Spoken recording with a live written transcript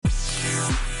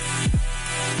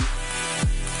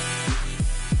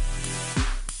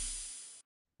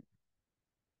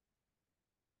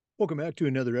Welcome back to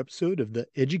another episode of the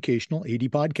Educational AD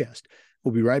Podcast.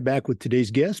 We'll be right back with today's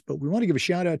guest, but we want to give a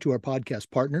shout out to our podcast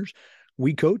partners,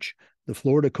 We Coach, the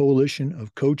Florida Coalition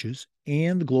of Coaches,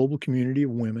 and the Global Community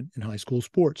of Women in High School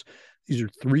Sports. These are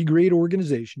three great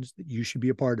organizations that you should be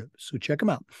a part of, so check them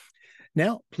out.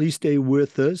 Now, please stay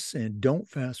with us and don't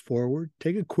fast forward.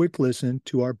 Take a quick listen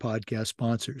to our podcast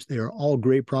sponsors. They are all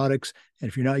great products, and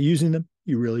if you're not using them,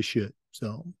 you really should.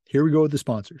 So here we go with the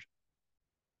sponsors.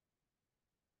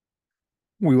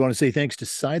 We want to say thanks to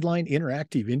Sideline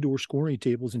Interactive Indoor Scoring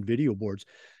Tables and Video Boards.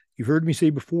 You've heard me say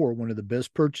before, one of the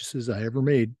best purchases I ever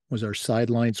made was our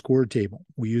Sideline Score Table.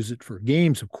 We use it for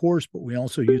games, of course, but we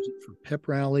also use it for pep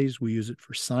rallies. We use it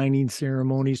for signing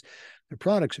ceremonies. Their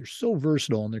products are so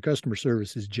versatile and their customer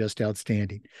service is just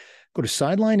outstanding. Go to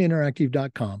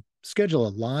sidelineinteractive.com, schedule a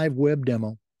live web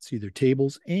demo, see their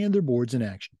tables and their boards in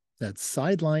action. That's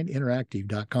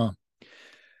sidelineinteractive.com.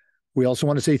 We also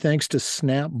want to say thanks to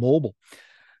Snap Mobile.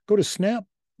 Go to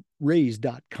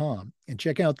snapraise.com and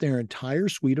check out their entire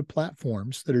suite of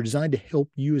platforms that are designed to help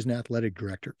you as an athletic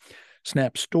director.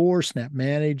 Snap Store, Snap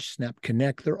Manage, Snap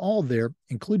Connect, they're all there,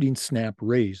 including Snap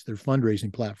Raise, their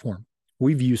fundraising platform.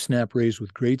 We've used Snap Raise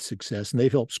with great success, and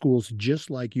they've helped schools just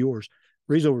like yours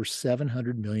raise over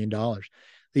 $700 million.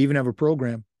 They even have a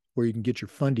program where you can get your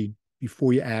funding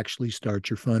before you actually start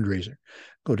your fundraiser.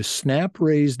 Go to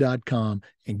snapraise.com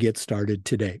and get started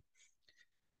today.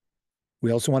 We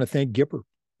also want to thank Gipper.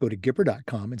 Go to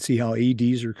Gipper.com and see how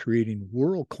ADs are creating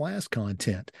world-class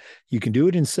content. You can do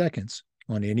it in seconds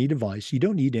on any device. You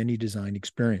don't need any design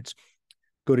experience.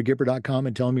 Go to Gipper.com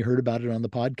and tell them you heard about it on the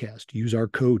podcast. Use our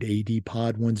code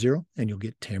ADPOD10 and you'll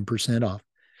get 10% off.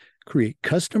 Create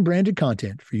custom branded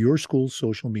content for your school's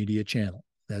social media channel.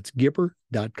 That's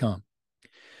Gipper.com.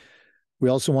 We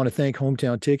also want to thank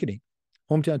Hometown Ticketing.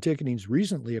 Hometown Ticketing's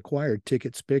recently acquired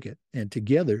Ticket Spicket, and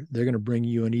together they're going to bring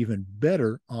you an even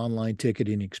better online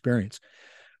ticketing experience.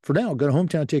 For now, go to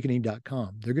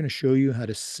hometownticketing.com. They're going to show you how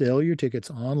to sell your tickets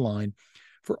online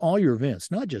for all your events,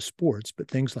 not just sports, but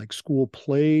things like school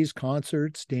plays,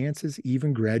 concerts, dances,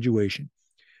 even graduation.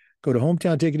 Go to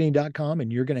hometownticketing.com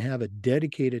and you're going to have a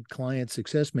dedicated client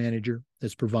success manager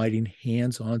that's providing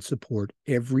hands-on support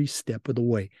every step of the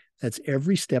way. That's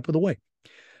every step of the way.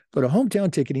 Go to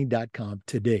hometownticketing.com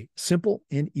today. Simple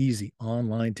and easy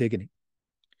online ticketing.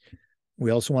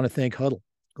 We also want to thank Huddle.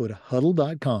 Go to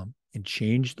huddle.com and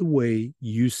change the way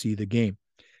you see the game.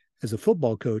 As a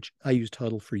football coach, I used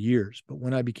Huddle for years, but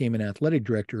when I became an athletic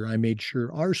director, I made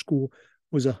sure our school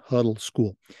was a Huddle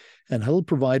school. And Huddle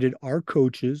provided our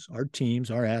coaches, our teams,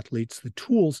 our athletes, the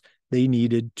tools they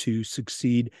needed to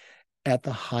succeed at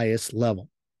the highest level.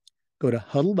 Go to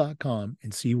huddle.com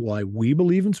and see why we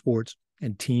believe in sports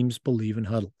and teams believe in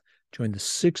Huddle. Join the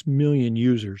 6 million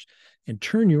users and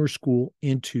turn your school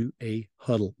into a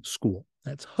Huddle school.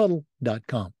 That's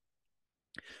huddle.com.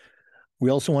 We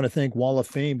also want to thank Wall of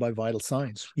Fame by Vital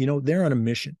Signs. You know, they're on a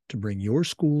mission to bring your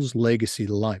school's legacy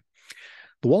to life.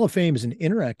 The Wall of Fame is an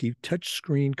interactive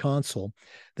touchscreen console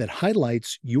that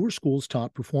highlights your school's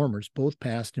top performers, both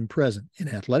past and present, in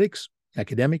athletics,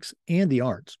 academics, and the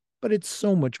arts. But it's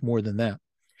so much more than that.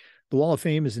 The Wall of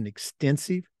Fame is an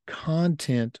extensive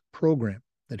content program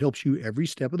that helps you every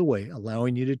step of the way,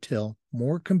 allowing you to tell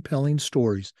more compelling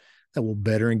stories that will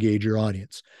better engage your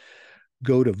audience.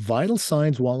 Go to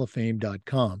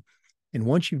vitalsignswalloffame.com, and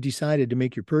once you've decided to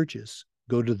make your purchase,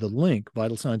 go to the link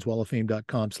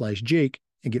vitalsignswalloffame.com/Jake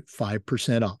and get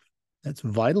 5% off. That's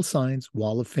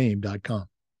vitalsignswalloffame.com.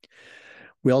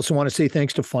 We also want to say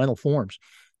thanks to Final Forms.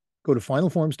 Go to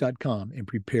finalforms.com and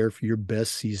prepare for your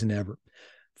best season ever.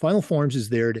 Final Forms is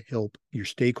there to help your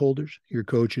stakeholders, your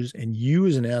coaches, and you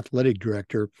as an athletic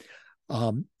director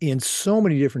in so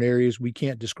many different areas. We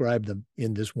can't describe them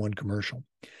in this one commercial.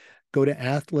 Go to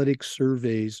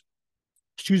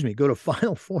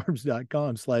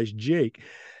finalforms.com/Jake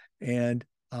and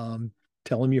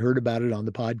tell them you heard about it on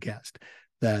the podcast.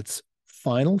 That's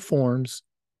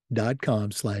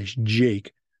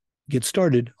finalforms.com/Jake. Get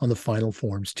started on the Final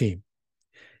Forms team.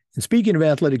 And speaking of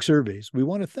athletic surveys, we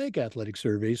want to thank Athletic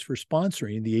Surveys for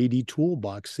sponsoring the AD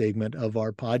Toolbox segment of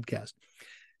our podcast.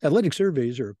 Athletic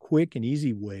surveys are a quick and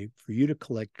easy way for you to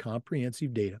collect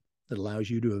comprehensive data that allows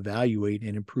you to evaluate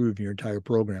and improve your entire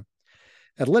program.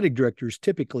 Athletic directors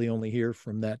typically only hear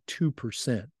from that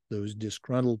 2%, those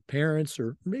disgruntled parents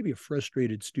or maybe a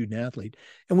frustrated student athlete,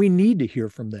 and we need to hear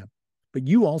from them. But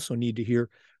you also need to hear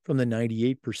from the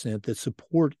 98% that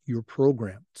support your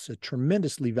program. It's a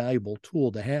tremendously valuable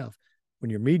tool to have when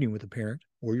you're meeting with a parent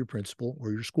or your principal or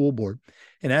your school board,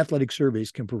 and athletic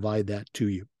surveys can provide that to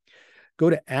you. Go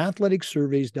to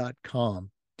athleticsurveys.com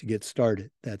to get started.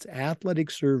 That's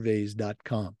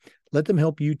athleticsurveys.com. Let them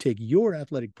help you take your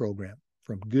athletic program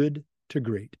from good to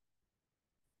great.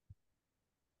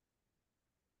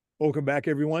 Welcome back,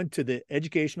 everyone, to the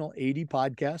Educational AD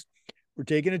Podcast. We're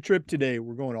taking a trip today.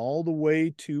 We're going all the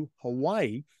way to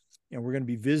Hawaii, and we're going to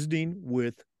be visiting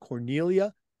with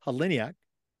Cornelia Haliniak.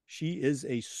 She is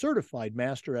a certified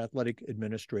master athletic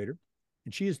administrator,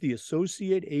 and she is the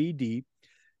associate AD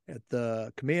at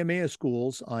the Kamehameha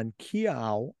Schools on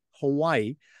Kihao,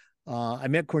 Hawaii. I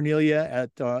met Cornelia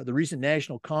at the recent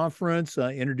national conference,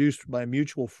 introduced by a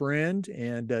mutual friend,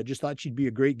 and just thought she'd be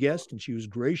a great guest, and she was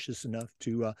gracious enough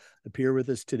to appear with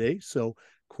us today. So,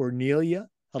 Cornelia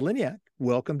Haliniak,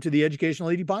 welcome to the Educational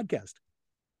AD Podcast.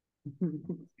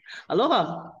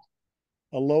 Aloha.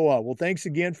 Aloha. Well, thanks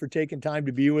again for taking time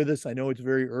to be with us. I know it's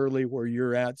very early where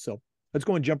you're at, so let's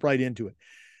go and jump right into it.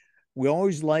 We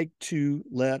always like to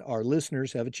let our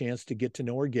listeners have a chance to get to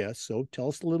know our guests. So tell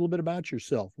us a little bit about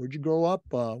yourself. Where'd you grow up?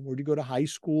 Where'd you go to high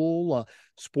school?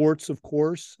 Sports, of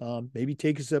course. Maybe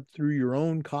take us up through your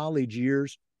own college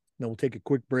years. Then we'll take a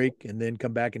quick break and then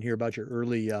come back and hear about your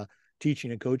early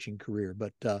teaching and coaching career.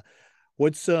 But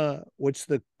what's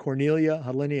the Cornelia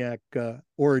Haliniak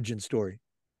origin story?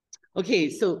 Okay,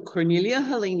 so Cornelia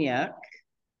Haliniak,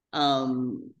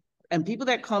 and people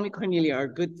that call me Cornelia are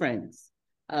good friends.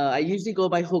 I usually go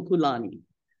by Hokulani.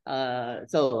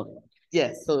 So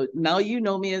yes, so now you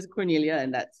know me as Cornelia,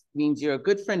 and that means you're a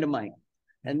good friend of mine.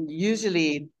 And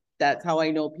usually that's how I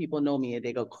know people know me.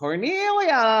 They go,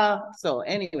 Cornelia. So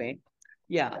anyway,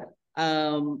 yeah.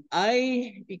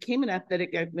 I became an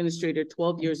athletic administrator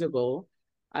 12 years ago.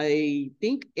 I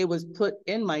think it was put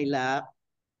in my lap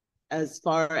as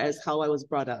far as how I was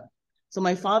brought up. So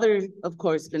my father, of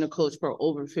course, been a coach for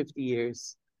over 50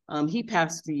 years. He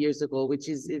passed 2 years ago, which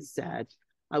is sad.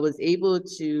 I was able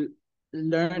to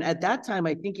learn at that time.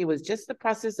 I think it was just the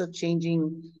process of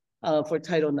changing for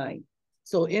Title IX.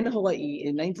 So in Hawaii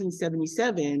in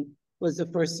 1977 was the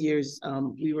first years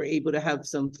we were able to have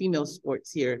some female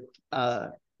sports here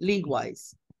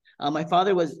league-wise. My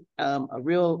father was a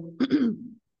real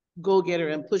go-getter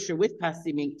and pusher with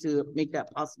PASTI to make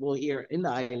that possible here in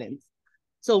the islands.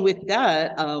 So with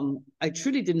that, I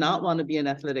truly did not want to be an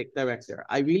athletic director.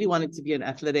 I really wanted to be an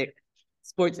athletic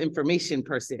sports information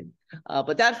person,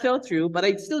 but that fell through, but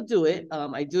I still do it.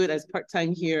 I do it as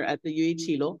part-time here at the UH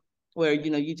Hilo, where, you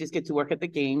know, you just get to work at the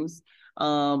games.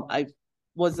 I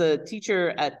was a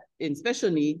teacher in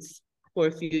special needs for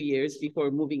a few years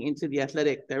before moving into the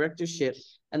athletic directorship.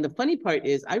 And the funny part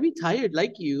is I retired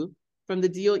like you from the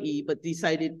DOE, but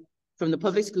decided from the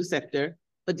public school sector,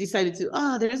 but decided to,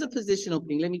 there's a position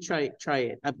opening. Let me try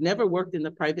it. I've never worked in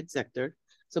the private sector.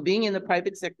 So being in the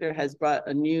private sector has brought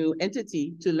a new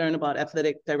entity to learn about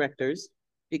athletic directors,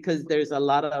 because there's a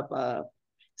lot of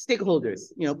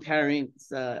stakeholders, you know, parents,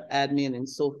 admin, and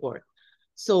so forth.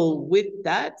 So with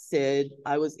that said,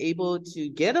 I was able to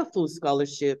get a full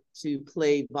scholarship to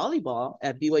play volleyball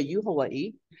at BYU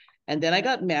Hawaii. And then I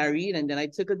got married, and then I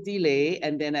took a delay.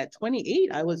 And then at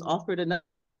 28, I was offered another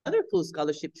full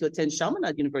scholarship to attend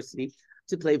Chaminade University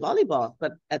to play volleyball.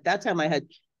 But at that time, I had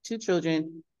 2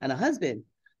 children and a husband.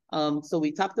 So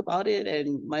we talked about it,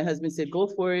 and my husband said, go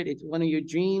for it. It's one of your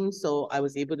dreams. So I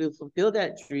was able to fulfill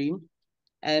that dream.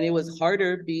 And it was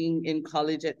harder being in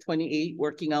college at 28,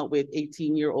 working out with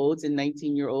 18-year-olds and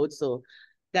 19-year-olds. So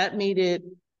that made it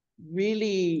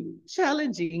really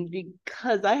challenging,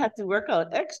 because I had to work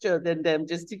out extra than them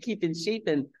just to keep in shape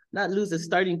and not lose a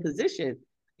starting position.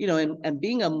 You know, and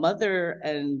being a mother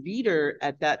and leader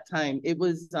at that time, it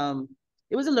was a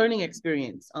learning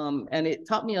experience. And it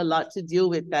taught me a lot to deal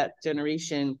with that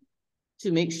generation,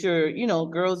 to make sure, you know,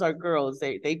 girls are girls.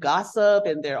 They gossip,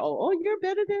 and they're, oh, you're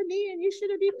better than me and you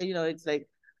shouldn't be. You know, it's like,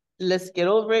 let's get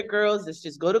over it, girls. Let's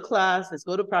just go to class, let's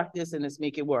go to practice, and let's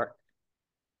make it work.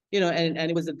 You know, and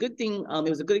it was a good thing. It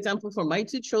was a good example for my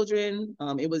 2 children.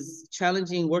 It was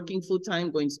challenging working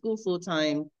full-time, going to school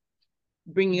full-time,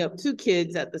 bringing up 2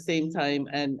 kids at the same time.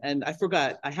 And I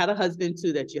forgot, I had a husband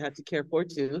too that you had to care for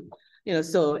too. You know,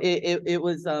 so it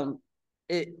was,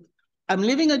 I'm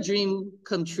living a dream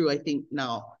come true, I think,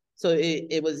 now. So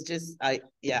it was just,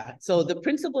 So the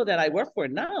principal that I work for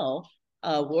now,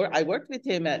 I worked with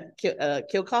him at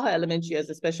Kilkaha Elementary as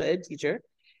a special ed teacher.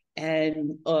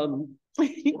 And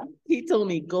he told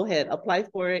me, go ahead, apply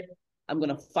for it. I'm going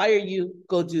to fire you,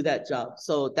 go do that job.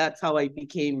 So that's how I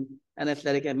became an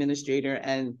athletic administrator.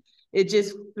 And it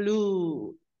just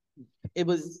flew. It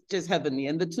was just heavenly.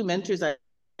 And the 2 mentors I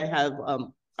have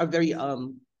are very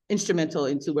instrumental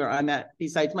into where I'm at.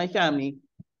 Besides my family,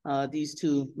 these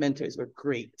 2 mentors were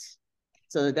great.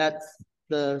 So that's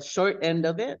the short end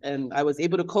of it, and I was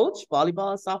able to coach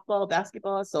volleyball, softball,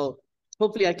 basketball. So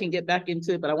hopefully I can get back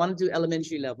into it, but I want to do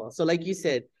elementary level. So like you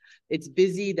said, it's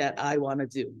busy that I want to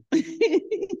do.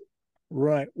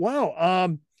 Right.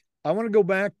 Wow. I want to go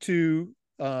back to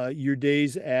your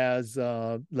days as,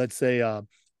 let's say, a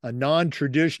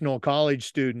non-traditional college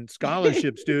student,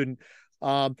 scholarship student.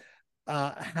 How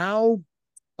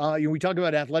we talk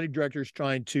about athletic directors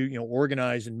trying to,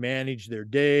 organize and manage their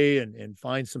day and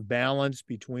find some balance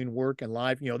between work and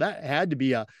life. That had to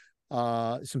be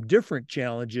some different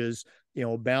challenges,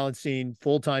 balancing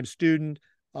full-time student,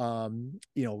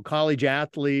 college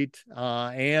athlete,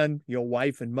 and,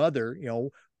 wife and mother.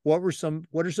 What are some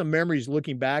memories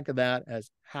looking back at that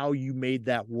as how you made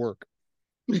that work?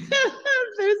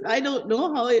 I don't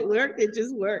know how it worked. It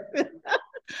just worked.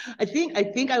 I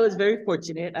think I was very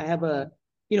fortunate. I have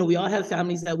we all have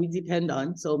families that we depend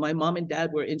on. So my mom and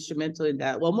dad were instrumental in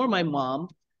that. Well, more my mom,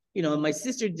 my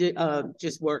sister did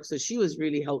just work. So she was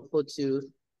really helpful too.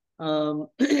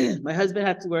 My husband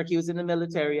had to work. He was in the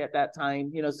military at that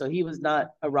time, so he was not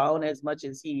around as much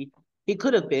as he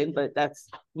could have been, but that's,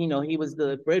 he was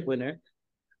the breadwinner.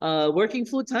 Working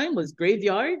full time was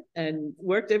graveyard and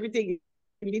worked everything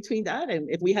in between that. And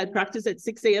if we had practice at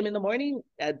 6 a.m. in the morning,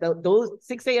 those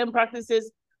 6 a.m.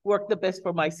 practices worked the best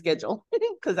for my schedule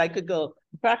because I could go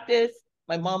practice.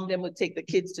 My mom then would take the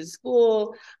kids to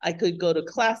school. I could go to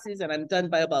classes and I'm done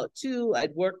by about 2.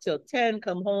 I'd work till 10,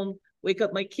 come home, wake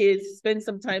up my kids, spend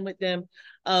some time with them.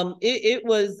 It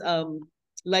was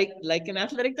like an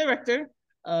athletic director,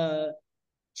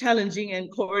 challenging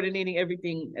and coordinating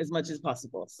everything as much as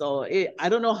possible. So I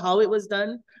don't know how it was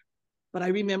done, but I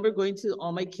remember going to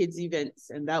all my kids' events,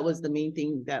 and that was the main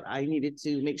thing that I needed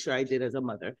to make sure I did as a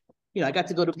mother. I got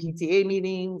to go to PTA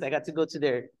meetings. I got to go to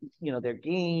their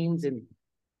games, and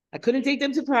I couldn't take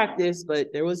them to practice,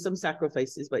 but there was some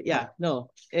sacrifices. But yeah, no,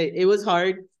 it was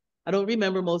hard. I don't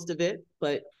remember most of it,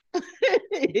 but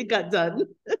it got done.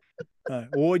 Well,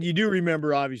 what you do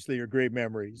remember, obviously, are great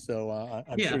memories. So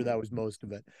I'm sure that was most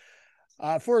of it.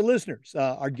 For our listeners,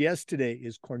 our guest today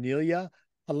is Cornelia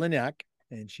Halinak,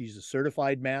 and she's a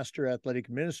certified master athletic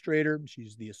administrator.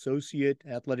 She's the associate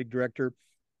athletic director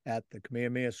at the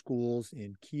Kamehameha schools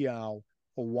in Kiowa,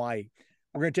 Hawaii.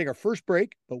 We're going to take our first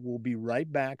break, but we'll be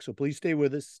right back. So please stay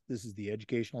with us. This is the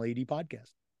Educational AD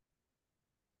Podcast.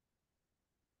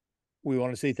 We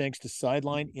want to say thanks to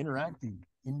Sideline Interactive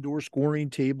indoor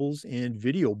scoring tables and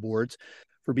video boards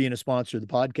for being a sponsor of the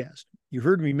podcast. You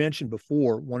heard me mention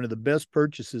before, one of the best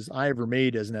purchases I ever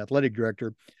made as an athletic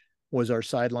director was our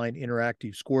Sideline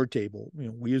Interactive score table.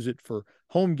 We use it for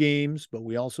home games, but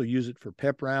we also use it for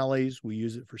pep rallies. We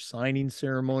use it for signing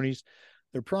ceremonies.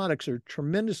 Their products are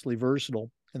tremendously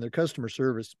versatile, and their customer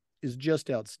service is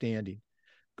just outstanding.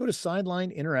 Go to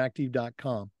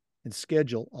sidelineinteractive.com and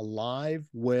schedule a live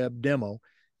web demo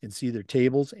and see their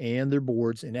tables and their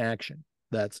boards in action.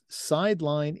 That's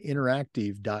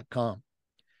sidelineinteractive.com.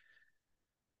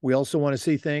 We also want to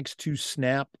say thanks to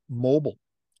Snap Mobile.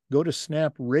 Go to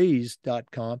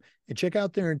snapraise.com and check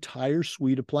out their entire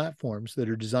suite of platforms that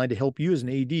are designed to help you as an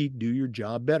AD do your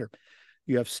job better.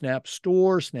 You have Snap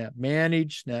Store, Snap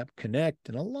Manage, Snap Connect,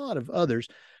 and a lot of others.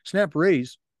 Snap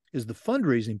Raise is the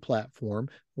fundraising platform.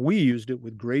 We used it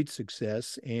with great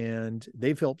success, and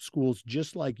they've helped schools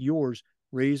just like yours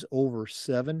raise over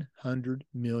 $700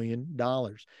 million.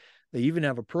 They even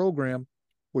have a program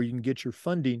where you can get your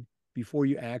funding before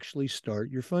you actually start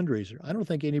your fundraiser. I don't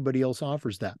think anybody else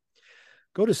offers that.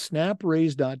 Go to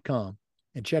snapraise.com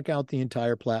and check out the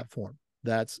entire platform.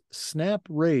 That's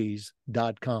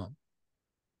snapraise.com.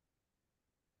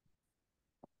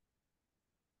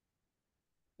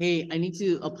 Hey, I need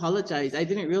to apologize. I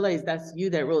didn't realize that's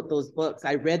you that wrote those books.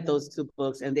 I read those 2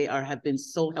 books, and they have been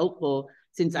so helpful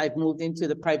since I've moved into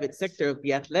the private sector of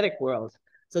the athletic world.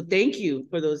 So thank you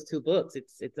for those 2 books.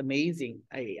 It's amazing.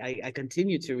 I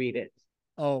continue to read it.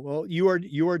 Oh, well, you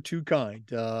are too kind.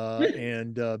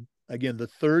 And again, the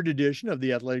 3rd edition of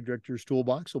the Athletic Director's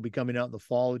Toolbox will be coming out in the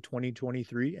fall of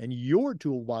 2023. And your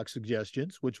toolbox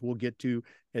suggestions, which we'll get to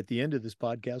at the end of this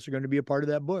podcast, are going to be a part of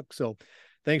that book. So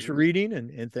thanks for reading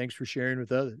and thanks for sharing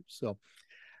with others. So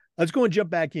let's go and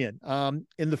jump back in.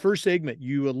 In the first segment,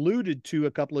 you alluded to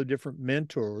a couple of different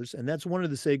mentors, and that's one of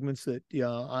the segments that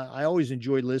I always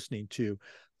enjoy listening to.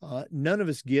 None of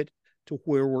us get to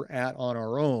where we're at on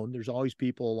our own. There's always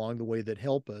people along the way that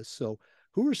help us. So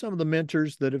who are some of the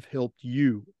mentors that have helped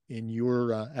you in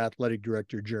your athletic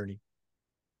director journey?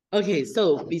 Okay,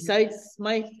 so besides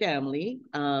my family,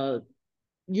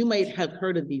 you might have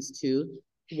heard of these 2.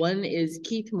 One is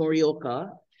Keith Morioka,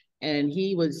 and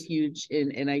he was huge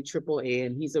in NIAAA,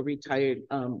 and he's a retired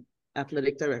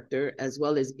athletic director, as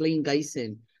well as Blaine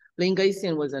Geisen. Blaine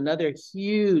Geisen was another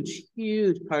huge,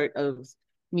 huge part of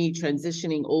me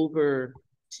transitioning over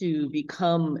to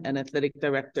become an athletic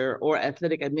director or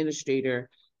athletic administrator.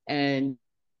 And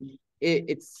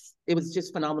it was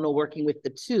just phenomenal working with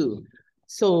the two.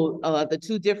 So the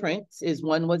two difference is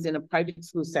one was in a private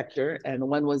school sector and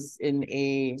one was in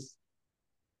a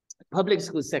public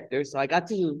school sector. So I got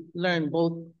to learn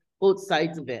both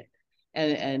sides of it.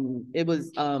 And it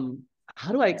was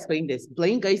how do I explain this?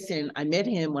 Blaine Geisen, I met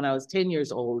him when I was 10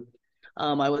 years old.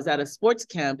 I was at a sports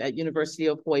camp at University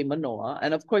of Hawaii Manoa.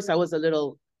 And of course I was a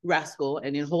little rascal,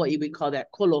 and in Hawaii we call that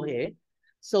kolohe.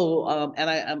 So and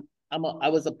I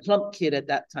was a plump kid at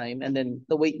that time, and then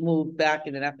the weight moved back,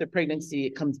 and then after pregnancy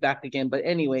it comes back again. But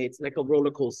anyway, it's like a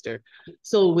roller coaster.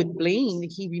 So with Blaine,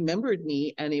 he remembered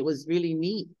me, and it was really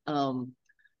neat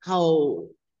how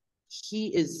he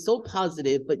is so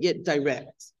positive but yet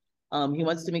direct. He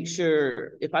wants to make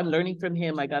sure if I'm learning from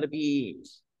him, I got to be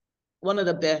one of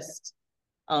the best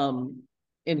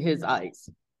in his eyes.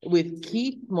 With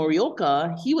Keith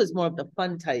Morioka, he was more of the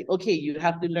fun type. Okay, you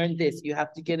have to learn this. You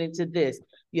have to get into this.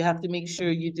 You have to make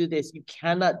sure you do this. You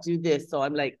cannot do this. So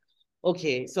I'm like,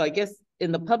 okay. So I guess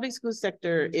in the public school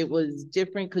sector, it was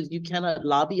different because you cannot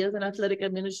lobby as an athletic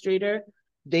administrator.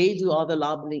 They do all the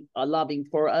lobbying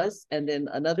for us. And then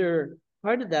another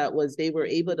part of that was they were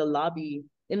able to lobby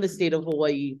in the state of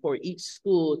Hawaii for each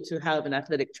school to have an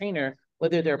athletic trainer,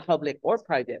 whether they're public or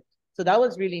private. So that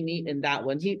was really neat in that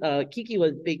one. Kiki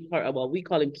was a big part. Well, we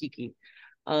call him Kiki.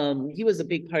 He was a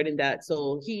big part in that.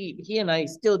 So he and I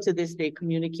still to this day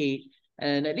communicate,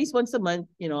 and at least once a month,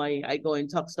 you know, I go and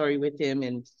talk story with him,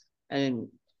 and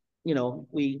you know,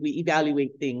 we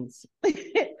evaluate things.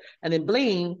 And then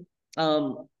Blaine,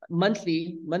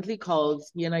 monthly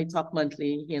calls. He and I talk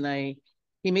monthly.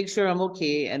 He makes sure I'm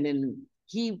okay, and then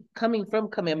he coming from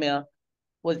Kamehameha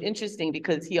was interesting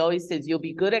because he always says, you'll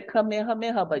be good at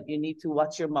Kamehameha, but you need to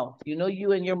watch your mouth. You know,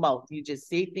 you and your mouth, you just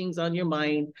say things on your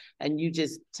mind and you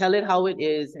just tell it how it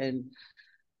is. And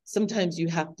sometimes you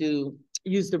have to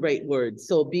use the right words.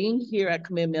 So being here at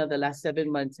Kamehameha the last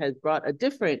 7 months has brought a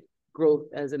different growth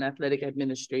as an athletic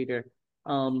administrator.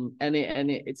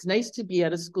 It's nice to be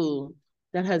at a school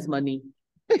that has money.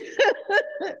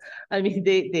 I mean,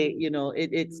 they you know,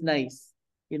 it's nice.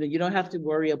 You know, you don't have to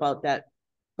worry about that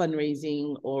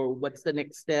fundraising or what's the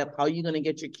next step, how are you going to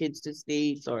get your kids to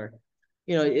states, or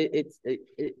you know,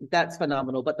 that's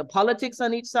phenomenal. But the politics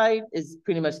on each side is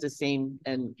pretty much the same,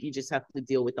 and you just have to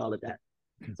deal with all of that.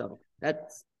 So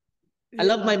that's I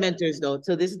love my mentors though.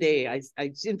 To this day, I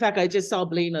in fact I just saw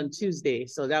Blaine on Tuesday,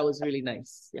 so that was really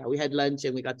nice. Yeah, we had lunch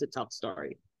and we got to talk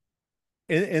story.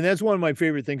 And that's one of my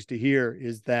favorite things to hear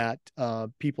is that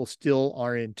people still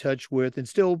are in touch with and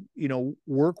still, you know,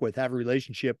 work with, have a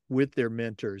relationship with their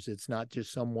mentors. It's not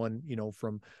just someone, you know,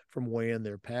 from way in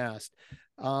their past.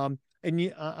 I'm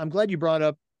glad you brought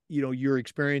up, you know, your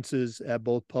experiences at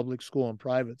both public school and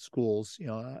private schools. You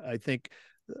know, I think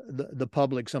the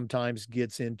public sometimes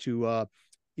gets into,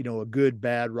 you know, a good,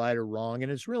 bad, right or wrong,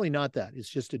 and it's really not that. It's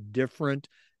just a different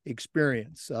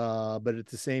experience. But at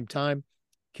the same time,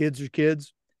 kids are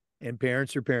kids and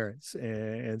parents are parents.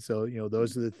 And so, you know,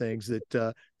 those are the things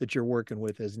that you're working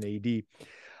with as an AD.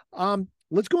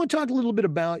 Let's go and talk a little bit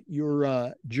about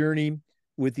your journey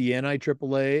with the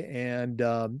NIAAA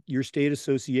and your state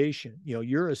association. You know,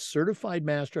 you're a certified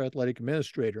master athletic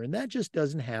administrator, and that just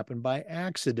doesn't happen by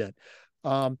accident.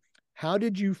 How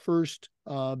did you first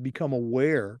become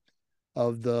aware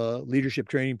of the leadership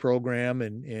training program,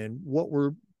 and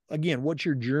what's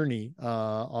your journey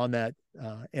on that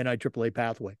NIAAA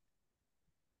pathway?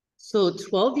 So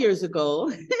 12 years ago,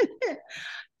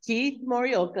 Keith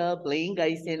Morioka, Blaine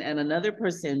Geisen, and another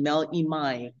person, Mel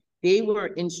Imai, they were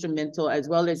instrumental, as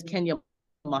well as Kenya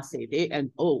Mase.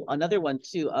 Another one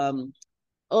too.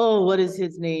 What is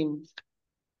his name?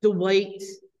 Dwight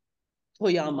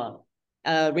Toyama,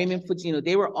 Raymond Fujino.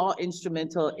 They were all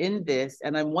instrumental in this,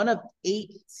 and I'm one of 8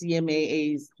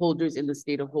 CMAAs holders in the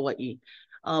state of Hawaii.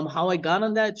 How I got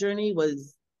on that journey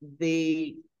was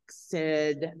they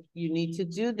said, you need to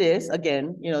do this.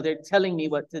 Again, you know, they're telling me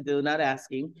what to do, not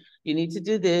asking. You need to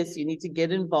do this. You need to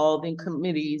get involved in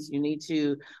committees. You need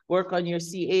to work on your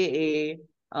CAA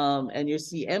and your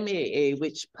CMAA,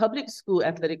 which public school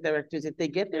athletic directors, if they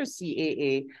get their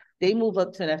CAA, they move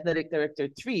up to an athletic director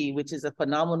 3, which is a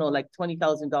phenomenal, like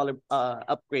 $20,000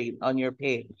 upgrade on your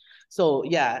pay. So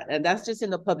yeah, and that's just in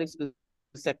the public school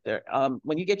sector.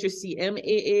 When you get your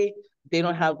CMAA, they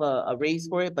don't have a raise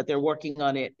for it, but they're working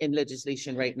on it in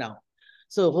legislation right now.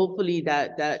 So hopefully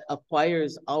that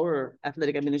acquires our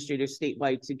athletic administrators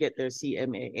statewide to get their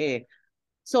CMAA.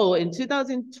 So in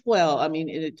 2012, I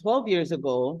mean, 12 years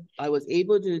ago, I was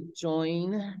able to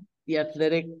join the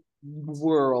athletic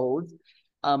world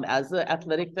as an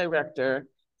athletic director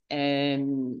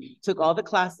and took all the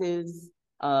classes,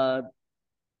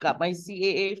 got my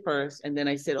CAA first, and then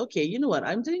I said, okay, you know what?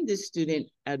 I'm doing this student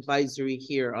advisory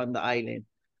here on the island.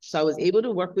 So I was able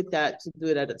to work with that to do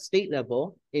it at a state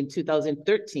level in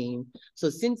 2013. So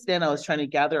since then, I was trying to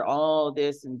gather all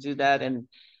this and do that. And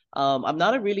I'm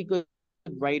not a really good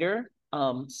writer.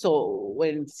 So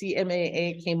when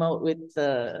CMAA came out with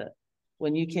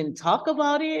when you can talk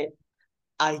about it,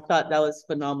 I thought that was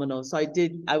phenomenal. So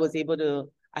I was able to,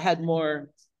 I had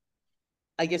more,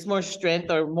 I guess, more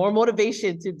strength or more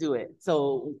motivation to do it.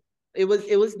 So it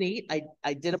was neat.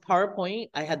 I did a PowerPoint.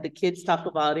 I had the kids talk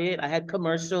about it. I had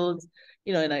commercials,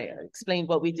 and I explained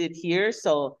what we did here.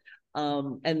 So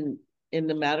and in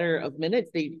the matter of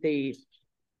minutes, they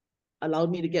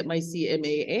allowed me to get my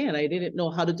CMAA, and I didn't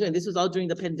know how to do it. And this was all during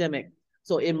the pandemic.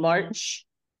 So in March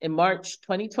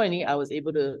 2020, I was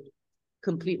able to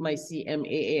complete my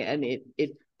CMAA, and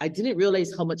I didn't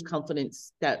realize how much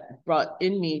confidence that brought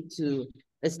in me to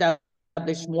establish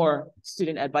more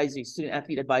student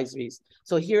athlete advisories.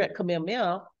 So here at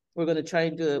Kamehameha, we're going to try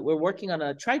and we're working on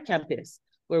a tri-campus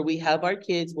where we have our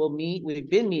kids, we've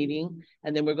been meeting,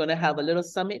 and then we're going to have a little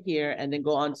summit here and then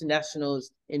go on to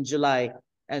nationals in July.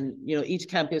 And, each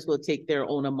campus will take their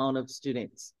own amount of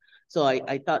students. So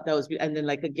I thought that was, and then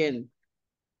again,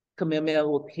 Kamehameha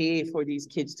will pay for these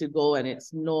kids to go, and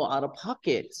it's no out of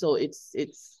pocket. So it's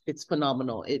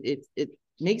phenomenal. It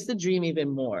makes the dream even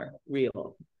more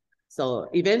real. So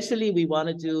eventually we want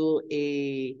to do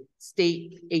a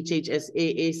state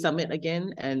HHSAA summit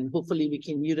again, and hopefully we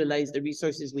can utilize the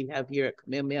resources we have here at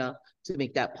Kamehameha to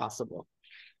make that possible.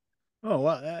 Oh,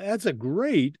 well, that's a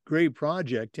great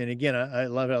project. And again, I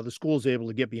love how the school's able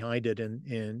to get behind it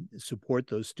and support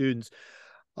those students.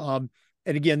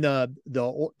 And again, the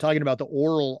talking about the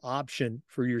oral option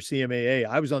for your CMAA,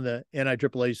 I was on the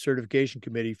NIAAA certification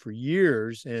committee for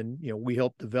years, and we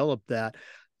helped develop that.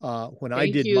 When I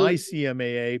did my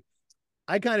CMAA,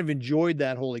 I kind of enjoyed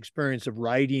that whole experience of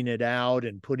writing it out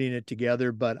and putting it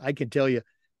together. But I can tell you,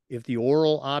 if the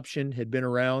oral option had been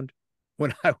around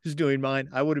when I was doing mine,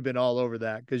 I would have been all over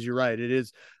that, because you're right. It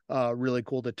is really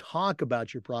cool to talk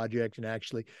about your project and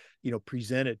actually,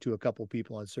 present it to a couple of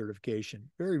people on certification.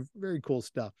 Very, very cool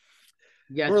stuff.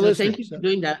 Yeah, so thank you for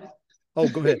doing that. Oh,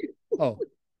 go ahead. Oh,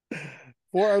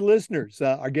 for our listeners,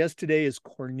 our guest today is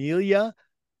Cornelia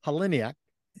Haliniak,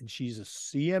 and she's a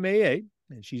CMAA,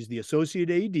 and she's the Associate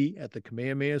AD at the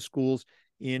Kamehameha Schools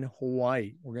in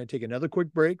Hawaii. We're going to take another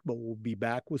quick break, but we'll be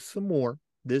back with some more.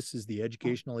 This is the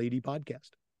Educational AD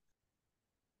Podcast.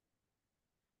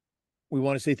 We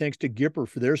want to say thanks to Gipper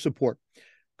for their support.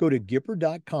 Go to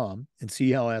Gipper.com and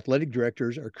see how athletic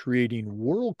directors are creating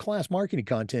world-class marketing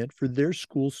content for their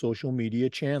school social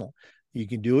media channel. You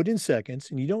can do it in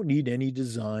seconds, and you don't need any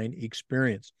design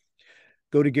experience.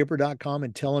 Go to Gipper.com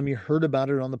and tell them you heard about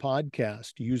it on the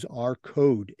podcast. Use our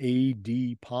code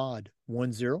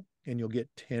ADPOD10, and you'll get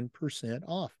 10%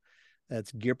 off.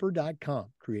 That's Gipper.com.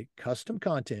 Create custom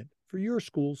content for your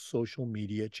school's social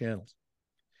media channels.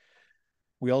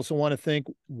 We also want to thank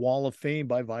Wall of Fame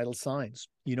by Vital Signs.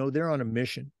 They're on a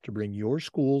mission to bring your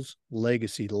school's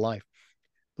legacy to life.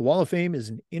 The Wall of Fame is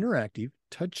an interactive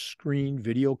touchscreen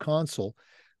video console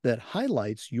that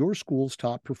highlights your school's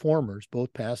top performers,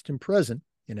 both past and present,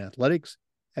 in athletics,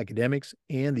 academics,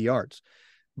 and the arts.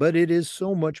 But it is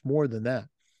so much more than that.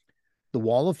 The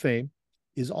Wall of Fame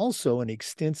is also an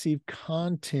extensive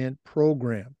content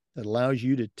program that allows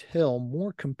you to tell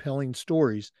more compelling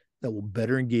stories that will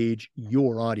better engage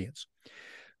your audience.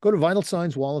 Go to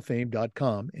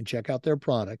vitalsignswalloffame.com and check out their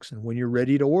products. And when you're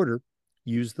ready to order,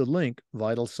 use the link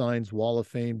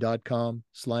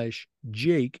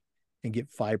vitalsignswalloffame.com/Jake and get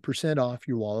 5% off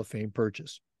your Wall of Fame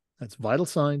purchase. That's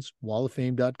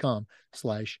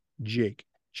vitalsignswalloffame.com/Jake.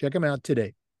 Check them out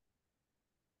today.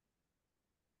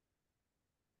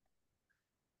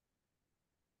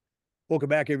 Welcome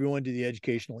back, everyone, to the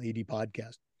Educational AD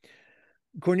Podcast.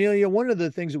 Cornelia, one of the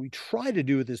things that we try to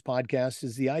do with this podcast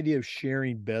is the idea of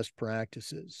sharing best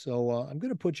practices. So I'm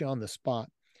going to put you on the spot.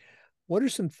 What are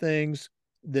some things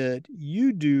that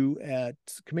you do at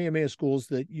Kamehameha Schools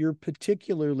that you're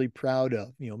particularly proud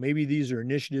of? Maybe these are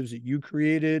initiatives that you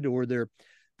created, or they're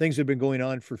things that have been going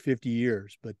on for 50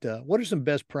 years. But what are some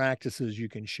best practices you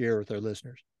can share with our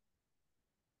listeners?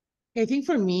 I think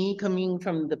for me, coming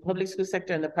from the public school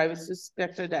sector and the private school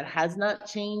sector, that has not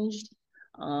changed.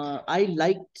 I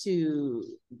like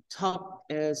to talk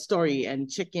story and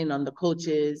check in on the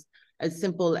coaches as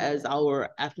simple as our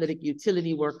athletic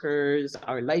utility workers,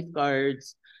 our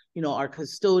lifeguards, our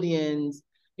custodians.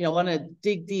 I want to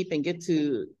dig deep and get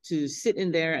to sit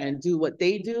in there and do what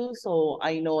they do. So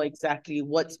I know exactly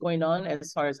what's going on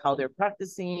as far as how they're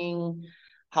practicing,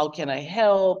 how can I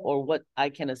help, or what I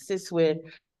can assist with.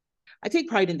 I take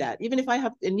pride in that, even if I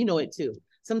have, and you know it too.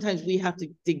 Sometimes we have to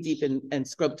dig deep and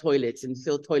scrub toilets and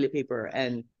fill toilet paper,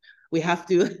 and we have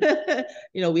to,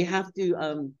 we have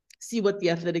to see what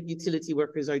the athletic utility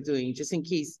workers are doing, just in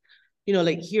case.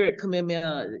 Like here at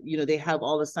Kamehameha, they have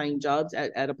all assigned jobs.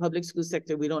 At a public school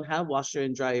sector, we don't have washer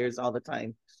and dryers all the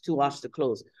time to wash the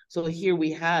clothes. So here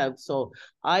we have. So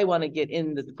I want to get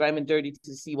in the grime and dirty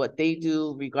to see what they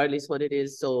do, regardless what it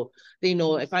is. So they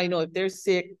know if they're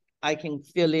sick, I can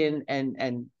fill in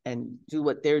and do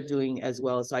what they're doing as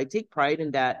well. So I take pride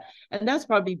in that. And that's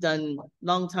probably done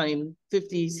long time,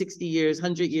 50, 60 years,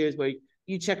 100 years, where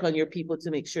you check on your people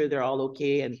to make sure they're all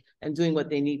okay and doing what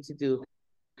they need to do.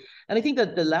 And I think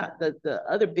that the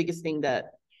other biggest thing that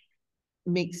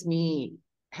makes me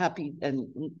happy and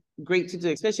great to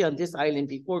do, especially on this island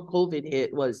before COVID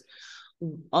hit, was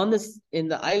in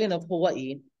the island of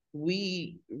Hawaii,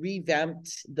 we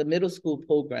revamped the middle school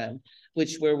program,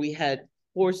 where we had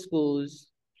 4 schools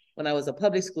when I was a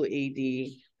public school AD,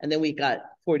 and then we got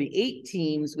 48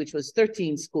 teams, which was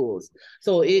 13 schools.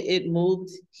 So it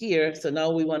moved here. So now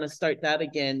we want to start that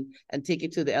again and take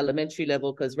it to the elementary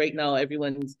level, because right now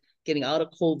everyone's getting out of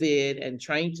COVID and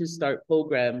trying to start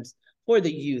programs for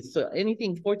the youth. So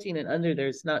anything 14 and under,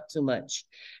 there's not too much.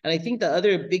 And I think the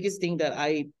other biggest thing that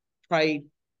I pride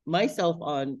myself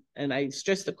on, and I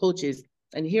stress the coaches,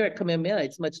 and here at Kamehameha,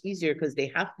 it's much easier because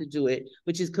they have to do it,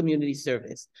 which is community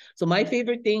service. So my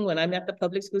favorite thing when I'm at the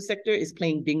public school sector is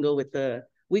playing bingo with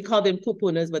we call them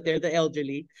kupunas, but they're the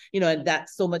elderly, and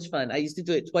that's so much fun. I used to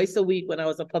do it twice a week when I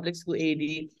was a public school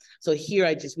AD. So here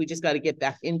we just got to get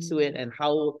back into it. And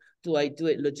how do I do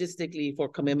it logistically for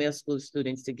Kamehameha school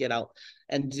students to get out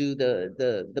and do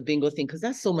the bingo thing? Because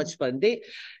that's so much fun.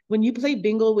 When you play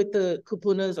bingo with the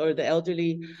kupunas or the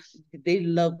elderly, they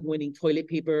love winning toilet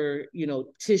paper,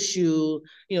 tissue,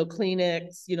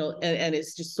 Kleenex, and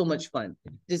it's just so much fun.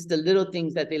 Just the little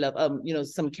things that they love.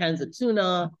 Some cans of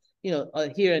tuna,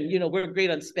 here, and we're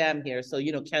great on Spam here. So,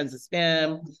 cans of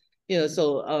Spam,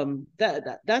 so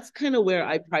that's kind of where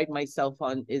I pride myself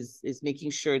on, is making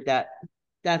sure that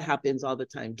happens all the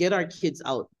time. Get our kids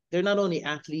out. They're not only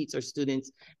athletes or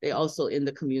students, they also in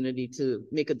the community to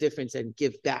make a difference and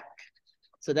give back.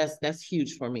 So that's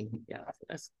huge for me. Yeah, so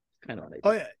that's kind of what I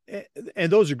do. Oh, yeah.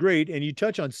 And those are great. And you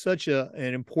touch on such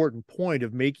an important point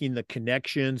of making the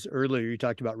connections. Earlier, you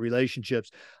talked about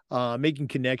relationships, making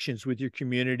connections with your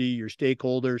community, your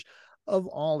stakeholders of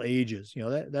all ages.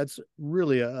 That's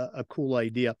really a cool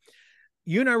idea.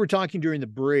 You and I were talking during the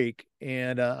break,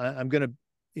 and I'm going to,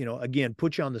 again,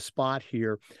 put you on the spot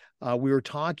here. We were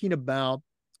talking about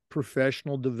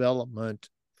professional development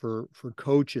for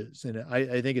coaches. And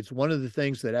I think it's one of the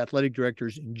things that athletic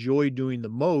directors enjoy doing the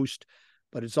most,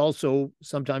 but it's also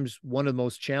sometimes one of the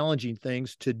most challenging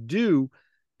things to do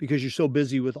because you're so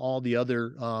busy with all the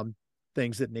other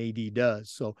things that an AD does.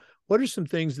 So what are some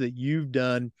things that you've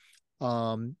done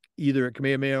either at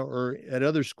Kamehameha or at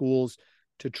other schools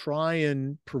to try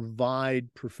and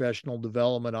provide professional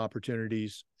development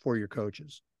opportunities for your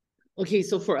coaches? Okay,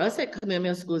 so for us at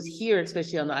Kamehameha Schools here,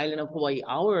 especially on the island of Hawaii,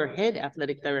 our head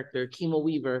athletic director, Kimo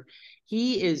Weaver,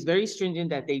 he is very stringent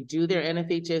that they do their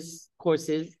NFHS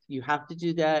courses. You have to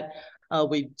do that.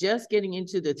 We're just getting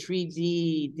into the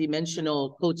 3D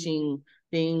dimensional coaching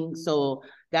thing. So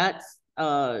that's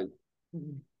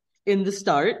in the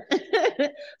start.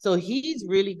 So he's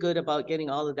really good about getting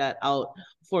all of that out.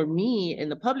 For me, in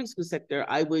the public school sector,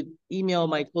 I would email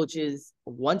my coaches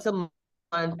once a month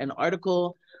an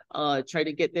article, try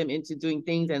to get them into doing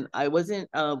things. And I wasn't,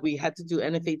 we had to do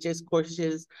NFHS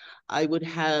courses. I would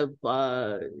have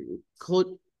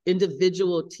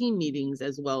individual team meetings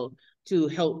as well to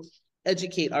help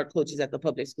educate our coaches at the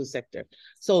public school sector.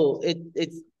 So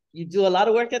you do a lot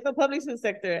of work at the public school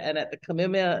sector, and at the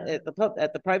Kamehameha, at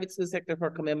the private school sector for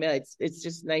Kamehameha, it's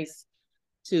just nice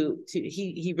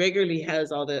he regularly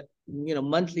has all the,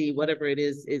 monthly, whatever it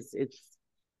is it's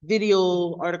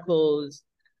video articles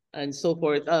and so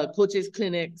forth, coaches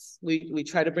clinics. We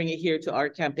try to bring it here to our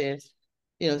campus,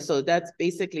 so that's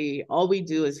basically all we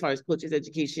do as far as coaches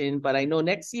education. But I know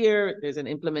next year there's an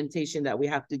implementation that we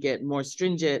have to get more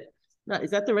stringent.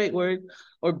 Is that the right word?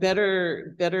 Or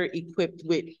better equipped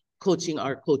with coaching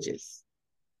our coaches.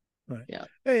 Right. Yeah.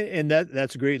 And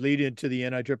that's a great lead into the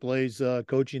NIAAA's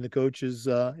Coaching the Coaches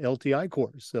LTI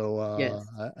course. So yes.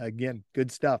 Again,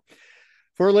 good stuff.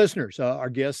 For our listeners, our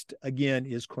guest again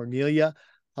is Cornelia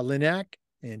Aliniak,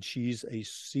 and she's a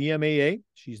CMAA.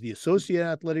 She's the Associate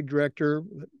Athletic Director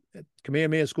at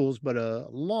Kamehameha Schools, but a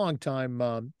long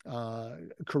time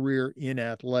career in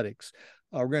athletics.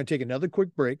 We're going to take another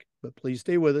quick break, but please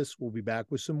stay with us. We'll be back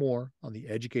with some more on the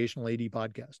Educational AD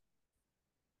Podcast.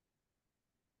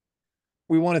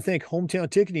 We want to thank Hometown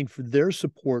Ticketing for their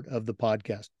support of the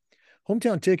podcast.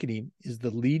 Hometown Ticketing is the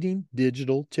leading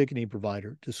digital ticketing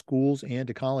provider to schools and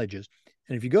to colleges.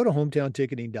 And if you go to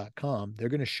hometownticketing.com, they're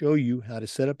going to show you how to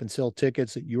set up and sell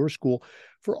tickets at your school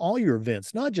for all your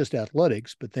events, not just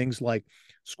athletics, but things like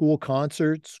school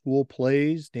concerts, school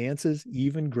plays, dances,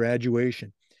 even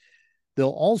graduation. They'll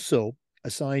also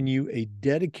assign you a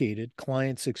dedicated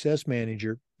client success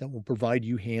manager that will provide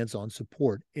you hands-on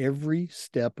support every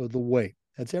step of the way.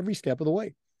 That's every step of the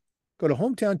way. Go to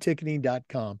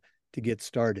hometownticketing.com to get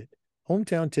started.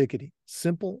 Hometown Ticketing,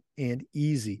 simple and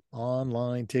easy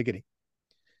online ticketing.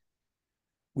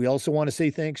 We also want to say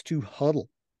thanks to Hudl.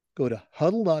 Go to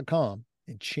hudl.com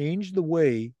and change the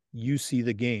way you see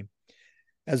the game.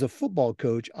 As a football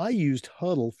coach, I used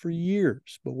Hudl for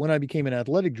years, but when I became an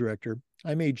athletic director,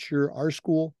 I made sure our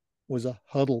school was a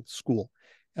Hudl school.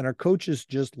 And our coaches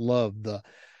just loved the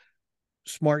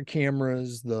smart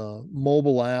cameras, the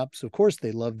mobile apps. Of course,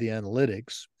 they loved the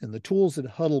analytics, and the tools that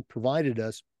Hudl provided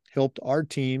us helped our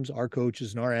teams, our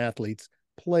coaches, and our athletes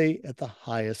play at the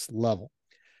highest level.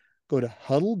 Go to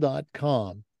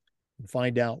hudl.com and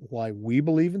find out why we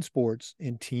believe in sports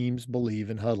and teams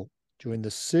believe in Hudl. Join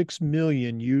the 6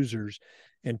 million users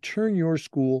and turn your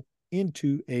school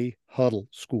into a Hudl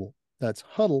school. That's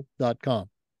hudl.com.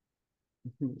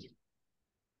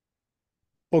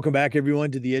 Welcome back,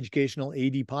 everyone, to the Educational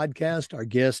AD Podcast. Our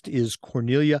guest is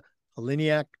Cornelia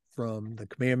Aliniak from the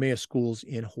Kamehameha Schools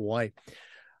in Hawaii.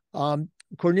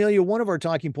 Cornelia, one of our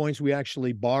talking points we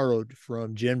actually borrowed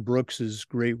from Jen Brooks's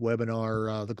great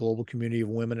webinar, The Global Community of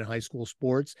Women in High School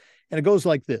Sports. And it goes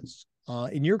like this.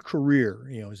 In your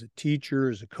career, as a teacher,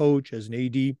 as a coach, as an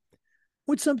AD,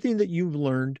 what's something that you've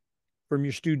learned from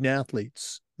your student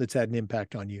athletes that's had an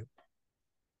impact on you?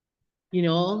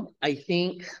 I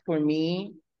think for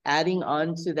me, adding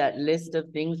on to that list of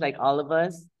things like all of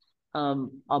us,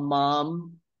 a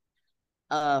mom,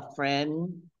 a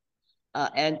friend,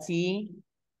 auntie,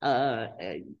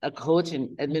 a coach,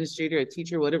 an administrator, a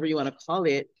teacher, whatever you want to call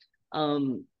it,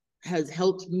 has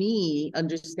helped me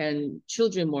understand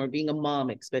children more, being a mom,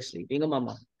 especially being a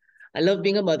mama. I love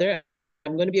being a mother.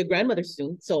 I'm going to be a grandmother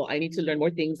soon, so I need to learn more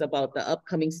things about the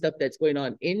upcoming stuff that's going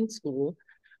on in school,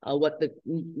 what the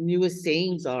newest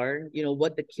sayings are,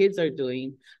 what the kids are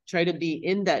doing, try to be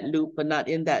in that loop, but not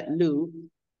in that loop.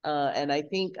 And I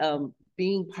think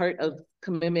being part of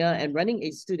Kamehameha and running a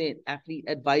student athlete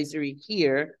advisory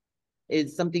here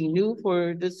is something new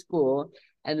for the school,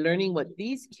 and learning what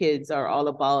these kids are all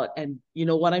about. And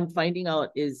what I'm finding out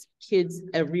is kids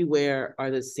everywhere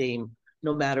are the same,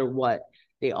 no matter what.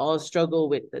 They all struggle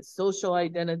with the social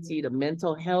identity, the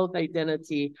mental health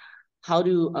identity, how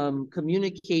to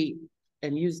communicate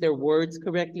and use their words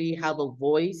correctly, have a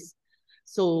voice.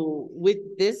 So with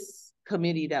this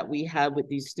committee that we have with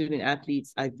these student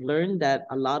athletes, I've learned that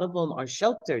a lot of them are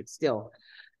sheltered still,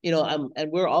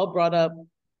 and we're all brought up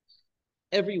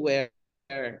everywhere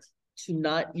to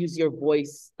not use your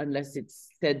voice unless it's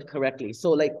said correctly.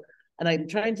 So and I'm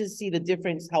trying to see the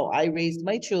difference, how I raised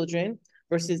my children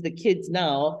versus the kids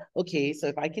now. Okay, so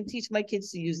if I can teach my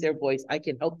kids to use their voice, I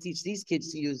can help teach these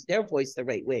kids to use their voice the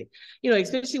right way.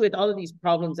 Especially with all of these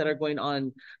problems that are going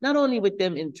on, not only with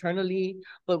them internally,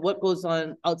 but what goes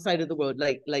on outside of the world,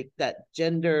 like that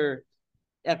gender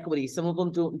equity. Some of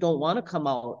them don't want to come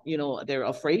out, they're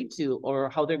afraid to, or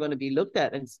how they're going to be looked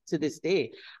at. And to this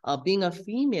day, being a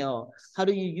female, how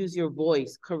do you use your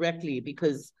voice correctly?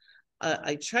 Because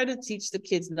I try to teach the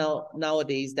kids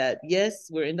nowadays that, yes,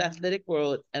 we're in the athletic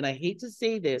world, and I hate to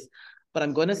say this, but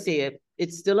I'm going to say it,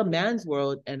 it's still a man's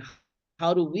world. And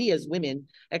how do we as women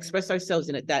express ourselves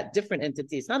in that different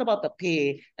entity? It's not about the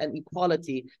pay and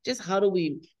equality, just how do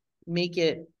we make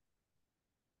it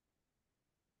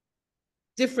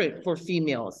different for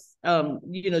females?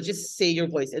 Just say your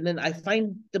voice. And then I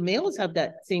find the males have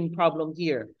that same problem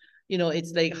here.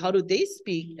 It's like, how do they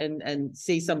speak and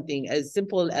say something as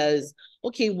simple as,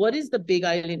 okay, what is the Big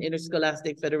Island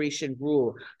Interscholastic Federation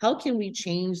rule? How can we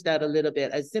change that a little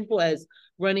bit? As simple as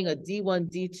running a D1,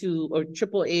 D2, or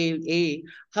AAA.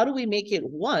 How do we make it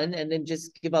one and then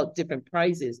just give out different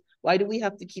prizes? Why do we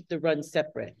have to keep the run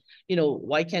separate?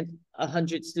 Why can't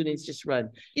 100 students just run?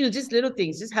 Just little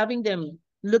things, just having them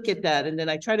look at that. And then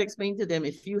I try to explain to them,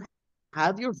 if you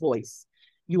have your voice,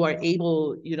 you are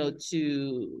able,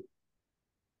 to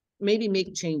maybe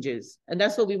make changes. And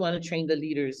that's what we want to train the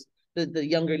leaders, the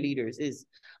younger leaders, is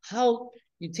how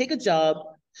you take a job,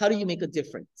 how do you make a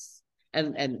difference?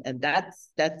 And that's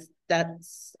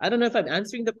I don't know if I'm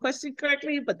answering the question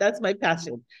correctly, but that's my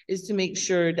passion, is to make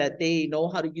sure that they know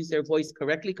how to use their voice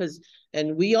correctly.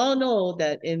 And we all know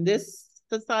that in this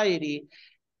society,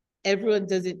 everyone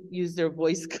doesn't use their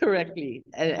voice correctly.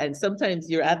 And sometimes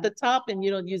you're at the top and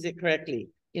you don't use it correctly.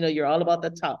 You're all about the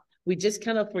top. We just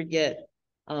kind of forget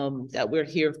that we're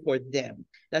here for them.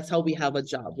 That's how we have a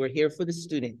job. We're here for the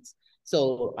students.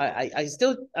 So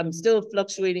I'm still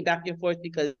fluctuating back and forth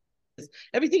because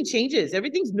everything changes.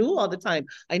 Everything's new all the time.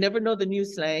 I never know the new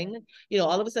slang.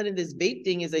 All of a sudden this vape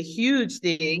thing is a huge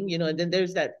thing, and then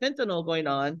there's that fentanyl going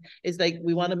on. It's like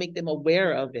we want to make them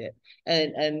aware of it.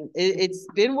 And it's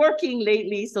been working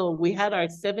lately. So we had our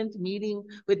 7th meeting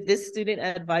with this student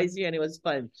advisory and it was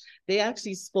fun. They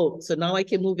actually spoke. So now I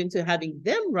can move into having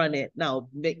them run it now,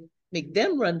 make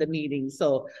them run the meeting.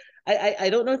 So I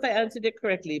don't know if I answered it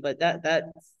correctly, but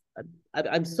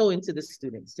I'm so into the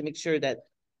students to make sure that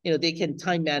they can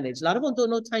time manage. A lot of them don't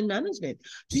know time management.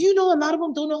 Do you know a lot of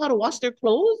them don't know how to wash their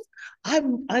clothes?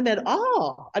 I'm at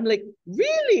awe. I'm like,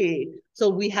 really? So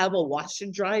we have a wash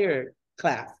and dryer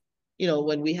class.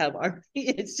 When we have our,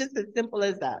 it's just as simple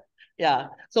as that. Yeah.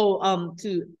 So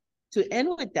to end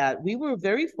with that, we were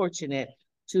very fortunate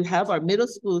to have our middle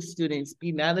school students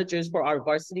be managers for our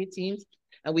varsity teams.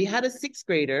 And we had a 6th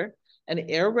grader, an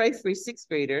air rifle 6th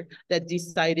grader, that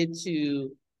decided to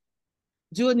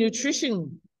do a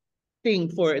nutrition thing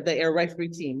for the air rifle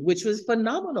team, which was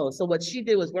phenomenal. So what she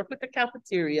did was work with the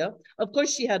cafeteria. Of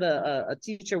course, she had a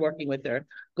teacher working with her.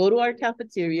 Go to our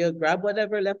cafeteria, grab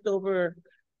whatever leftover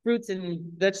fruits and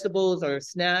vegetables or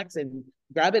snacks, and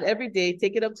grab it every day,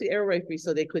 take it up to air rifle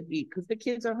so they could eat, because the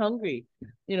kids are hungry.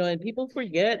 And people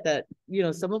forget that,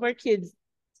 some of our kids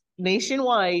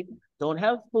nationwide don't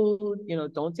have food,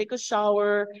 don't take a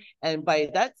shower. And by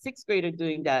that 6th grader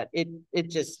doing that, it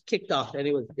just kicked off, and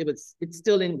it's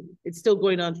still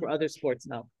going on for other sports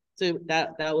now. So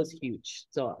that was huge.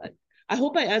 So I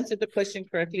hope I answered the question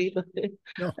correctly, but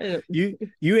no,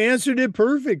 you answered it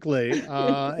perfectly.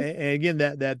 And again,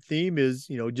 that theme is,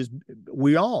 just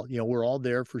we're all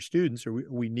there for students, or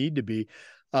we need to be.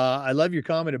 I love your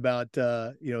comment about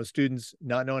students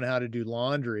not knowing how to do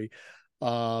laundry.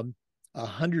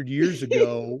 100 years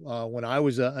ago, when I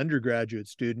was an undergraduate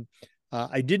student,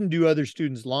 I didn't do other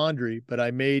students' laundry, but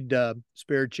I made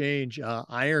spare change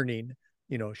ironing,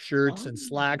 shirts and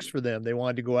slacks for them. They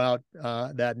wanted to go out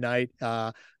that night.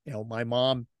 My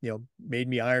mom, made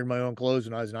me iron my own clothes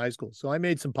when I was in high school. So I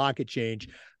made some pocket change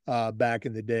back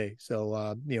in the day.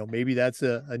 So, maybe that's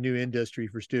a new industry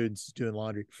for students doing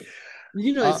laundry.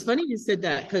 It's funny you said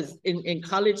that, because in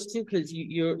college too, because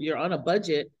you're on a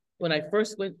budget. When I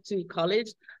first went to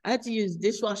college, I had to use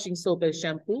dishwashing soap as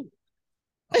shampoo.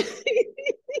 I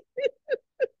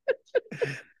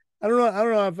don't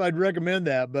know if I'd recommend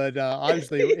that, but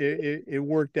obviously it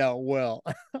worked out well.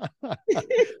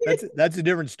 That's a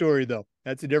different story, though.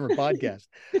 That's a different podcast.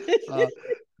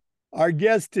 Our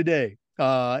guest today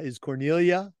is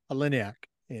Cornelia Aliniak,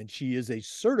 and she is a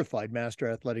certified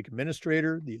master athletic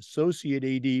administrator, the associate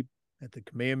AD at the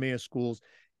Kamehameha schools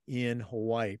in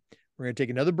Hawaii. We're going to take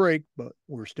another break, but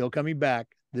we're still coming back.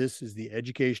 This is the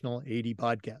Educational AD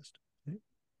Podcast.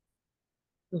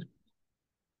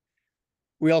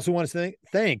 We also want to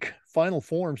thank Final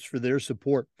Forms for their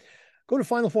support. Go to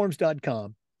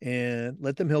finalforms.com and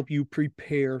let them help you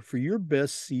prepare for your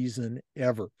best season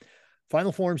ever.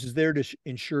 Final Forms is there to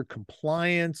ensure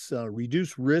compliance,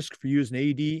 reduce risk for you as an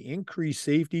AD, increase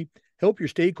safety, help your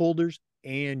stakeholders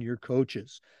and your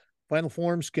coaches. Final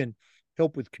Forms can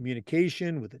help with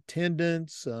communication, with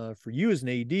attendance. For you as an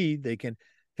AD, they can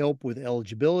help with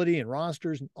eligibility and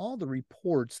rosters and all the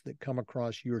reports that come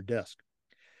across your desk.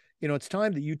 It's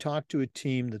time that you talk to a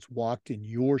team that's walked in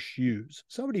your shoes,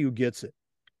 somebody who gets it.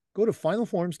 Go to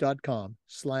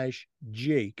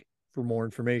finalforms.com/Jake for more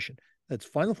information. That's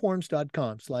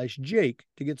finalforms.com/Jake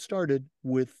to get started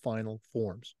with Final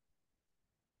Forms.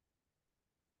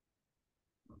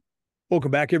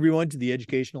 Welcome back, everyone, to the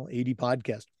Educational AD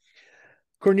Podcast.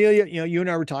 Cornelia, you and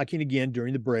I were talking again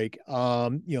during the break.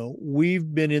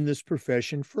 We've been in this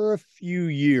profession for a few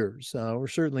years. We're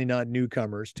certainly not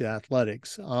newcomers to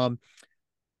athletics.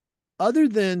 Other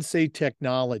than, say,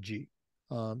 technology,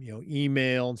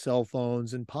 email and cell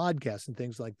phones and podcasts and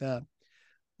things like that,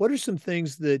 what are some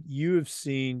things that you have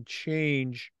seen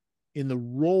change in the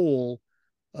role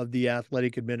of the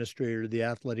athletic administrator, the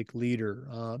athletic leader?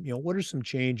 What are some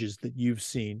changes that you've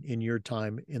seen in your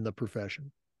time in the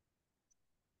profession?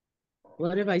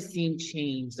 what have I seen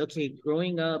changed? Okay,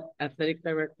 growing up, athletic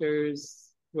directors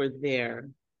were there.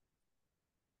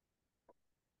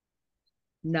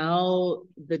 Now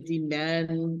the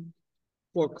demand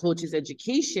for coaches'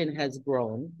 education has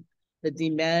grown. The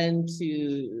demand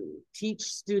to teach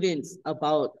students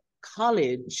about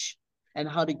college and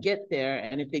how to get there.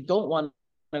 And if they don't want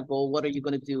to go, what are you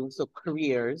going to do? So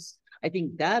careers, I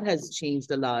think that has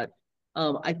changed a lot.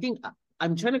 I think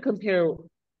I'm trying to compare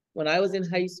when I was in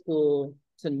high school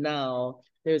to now.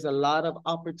 There's a lot of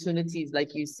opportunities,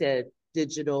 like you said,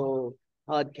 digital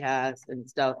podcasts and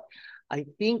stuff. I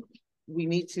think we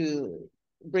need to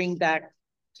bring back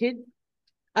kids.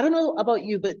 I don't know about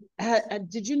you, but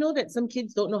did you know that some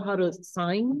kids don't know how to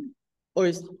sign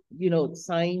or,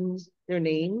 sign their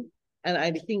name? And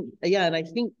I think, yeah, and I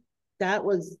think that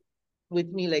was with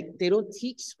me, like they don't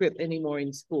teach script anymore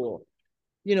in school,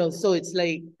 so it's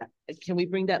like, can we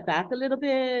bring that back a little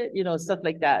bit? Stuff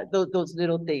like that, those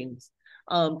little things.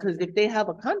 Because if they have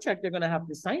a contract, they're going to have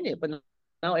to sign it, but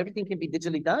now everything can be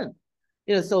digitally done.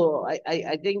 So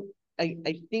I think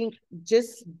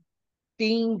just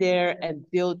being there and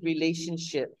build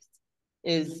relationships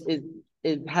is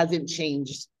hasn't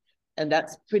changed, and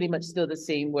that's pretty much still the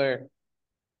same. Where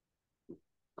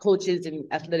coaches and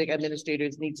athletic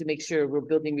administrators need to make sure we're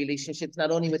building relationships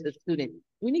not only with the student.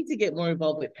 We need to get more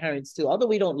involved with parents too. Although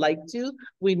we don't like to,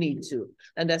 we need to,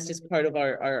 and that's just part of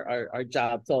our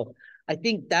job. So I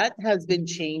think that has been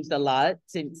changed a lot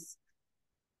since.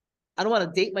 I don't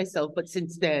want to date myself, but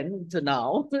since then to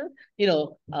now,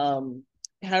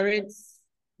 parents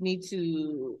need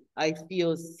to, I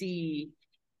feel, see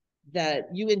that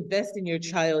you invest in your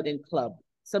child in club.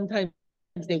 Sometimes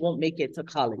they won't make it to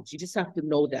college. You just have to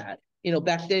know that.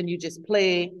 Back then you just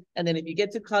play, and then if you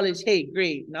get to college, hey,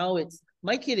 great. Now it's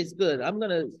my kid is good.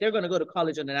 They're gonna go to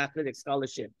college on an athletic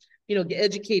scholarship.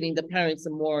 Educating the parents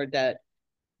some more that,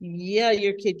 yeah,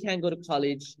 your kid can go to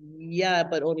college. Yeah,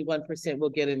 but only 1% will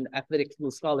get an athletic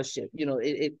scholarship.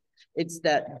 It's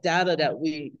that data that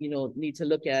we, need to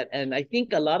look at. And I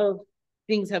think a lot of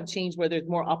things have changed where there's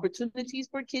more opportunities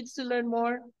for kids to learn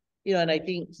more, and I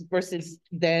think versus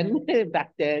then,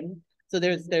 back then. So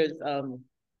there's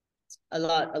a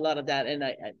lot of that.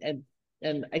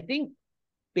 And I think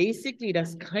basically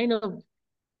that's kind of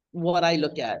what I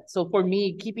look at. So for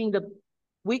me,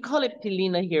 we call it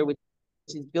Pilina here, which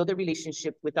is build a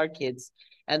relationship with our kids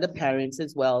and the parents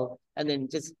as well, and then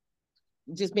just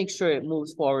make sure it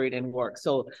moves forward and works.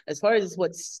 So as far as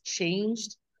what's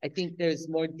changed, I think there's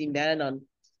more demand on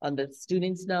the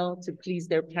students now to please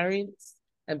their parents,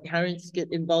 and parents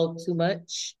get involved too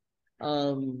much,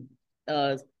 thinking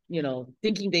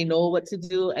they know what to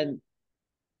do, and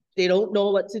they don't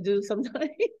know what to do sometimes.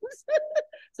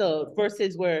 So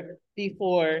versus where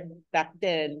before, back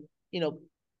then,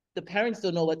 the parents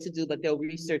don't know what to do, but they'll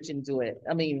research and do it.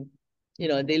 I mean,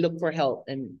 they look for help.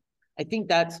 And I think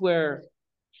that's where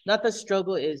not the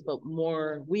struggle is, but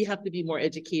we have to be more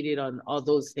educated on all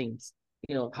those things,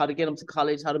 how to get them to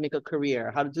college, how to make a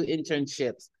career, how to do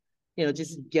internships,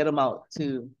 just get them out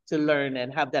to learn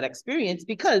and have that experience,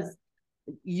 because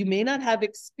you may not have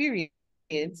experience,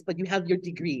 but you have your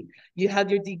degree. You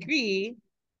have your degree,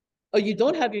 or you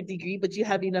don't have your degree, but you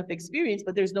have enough experience,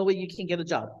 but there's no way you can get a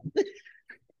job.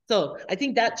 So I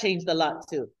think that changed a lot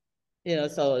too,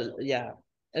 so yeah.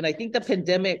 And I think the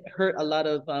pandemic hurt a lot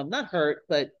of, not hurt,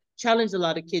 but challenged a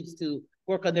lot of kids to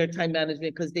work on their time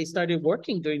management, because they started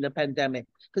working during the pandemic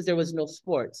because there was no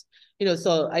sports,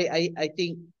 so I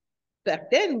think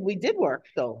back then we did work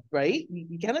though, right?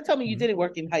 You cannot tell me you didn't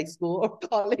work in high school or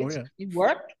college. Oh, yeah. You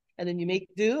work and then you make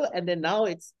do, and then now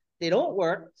they don't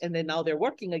work, and then now they're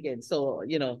working again. So,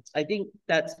 I think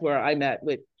that's where I'm at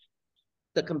with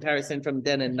the comparison from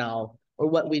then and now, or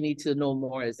what we need to know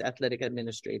more as athletic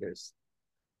administrators.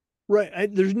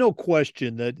 Right. There's no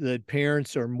question that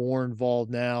parents are more involved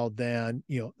now than,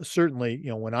 certainly,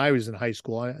 when I was in high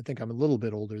school. I think I'm a little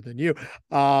bit older than you.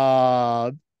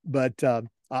 But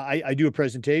I do a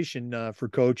presentation for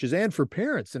coaches and for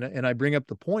parents. And I bring up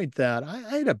the point that I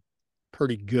had a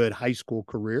pretty good high school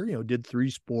career, did 3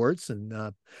 sports.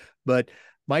 But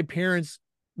my parents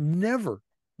never,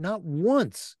 not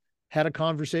once, had a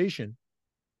conversation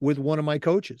with one of my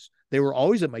coaches. They were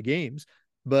always at my games,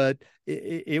 but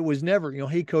it was never,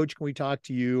 hey, coach, can we talk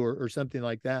to you, or something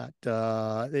like that.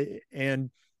 And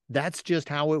that's just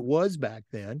how it was back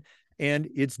then. And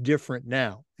it's different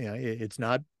now. It's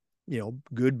not,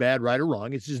 good, bad, right, or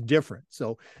wrong. It's just different.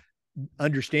 So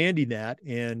understanding that,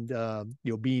 and,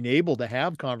 being able to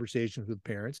have conversations with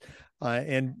parents.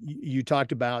 And you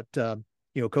talked about,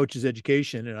 coaches'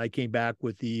 education, and I came back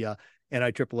with the,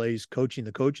 NIAAA's Coaching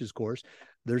the Coaches course.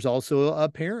 There's also a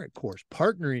parent course,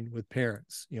 partnering with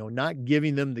parents, not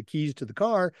giving them the keys to the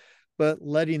car, but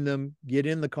letting them get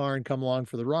in the car and come along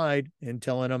for the ride and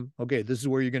telling them, okay, this is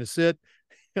where you're going to sit.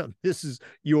 This is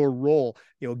your role,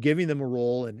 giving them a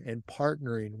role and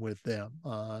partnering with them.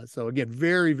 So again,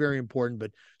 very, very important,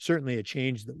 but certainly a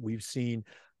change that we've seen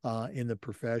in the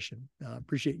profession.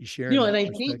 Appreciate you sharing. And I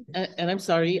think, and I'm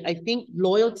sorry, I think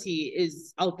loyalty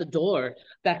is out the door.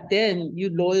 Back then, you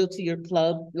loyal to your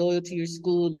club, loyal to your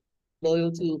school,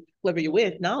 loyal to whoever you're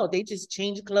with. Now they just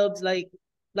change clubs like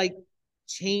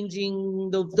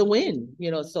changing the wind,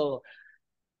 so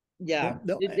yeah,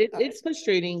 it's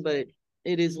frustrating, but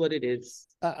it is what it is.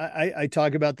 I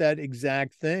talk about that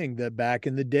exact thing, that back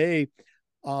in the day,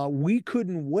 we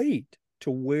couldn't wait to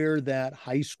wear that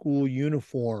high school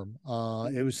uniform.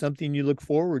 It was something you look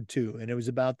forward to, and it was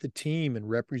about the team and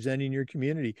representing your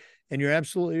community. And you're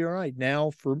absolutely right.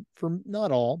 Now, for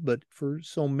not all, but for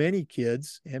so many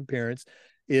kids and parents,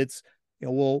 it's,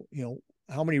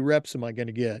 how many reps am I going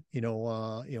to get?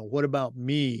 What about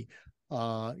me?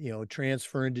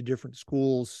 Transferring to different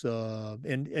schools.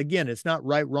 And again, it's not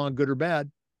right, wrong, good or bad.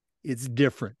 It's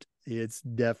different. It's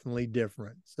definitely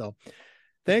different. So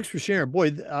thanks for sharing.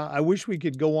 Boy, I wish we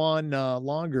could go on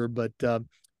longer, but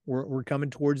we're coming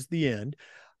towards the end.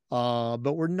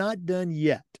 But we're not done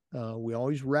yet. We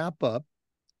always wrap up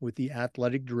with the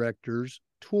athletic director's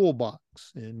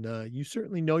toolbox. And you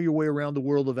certainly know your way around the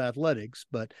world of athletics,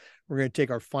 but we're going to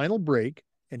take our final break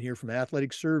and hear from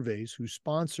Athletic Surveys, who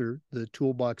sponsor the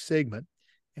Toolbox segment.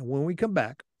 And when we come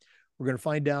back, we're going to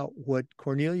find out what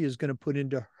Cornelia is going to put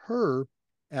into her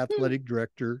Athletic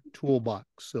Director Toolbox.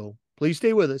 So please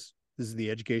stay with us. This is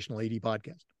the Educational AD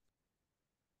Podcast.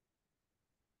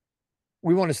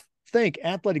 We want to thank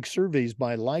Athletic Surveys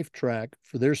by Lifetrack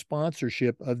for their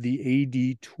sponsorship of the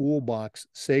AD Toolbox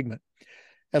segment.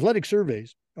 Athletic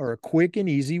Surveys are a quick and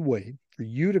easy way for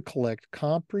you to collect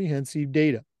comprehensive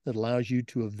data that allows you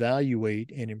to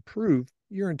evaluate and improve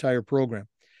your entire program.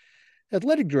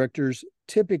 Athletic directors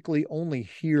typically only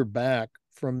hear back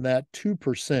from that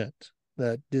 2%,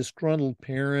 that disgruntled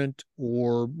parent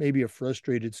or maybe a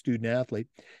frustrated student athlete,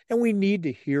 and we need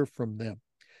to hear from them.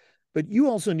 But you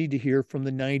also need to hear from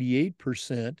the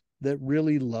 98% that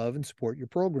really love and support your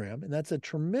program, and that's a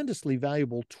tremendously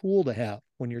valuable tool to have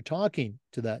when you're talking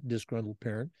to that disgruntled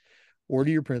parent or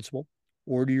to your principal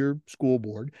or to your school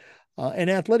board.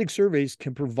 And Athletic Surveys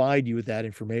can provide you with that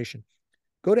information.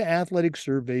 Go to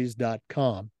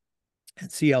athleticsurveys.com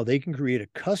and see how they can create a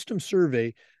custom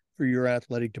survey for your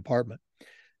athletic department.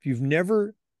 If you've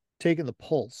never taken the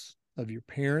pulse of your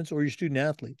parents or your student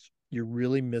athletes, you're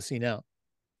really missing out.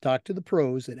 Talk to the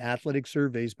pros at Athletic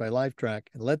Surveys by Lifetrack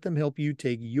and let them help you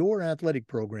take your athletic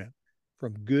program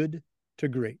from good to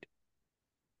great.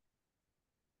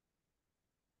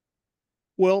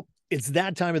 Well, it's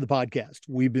that time of the podcast.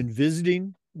 We've been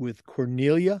visiting with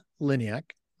Cornelia Liniak,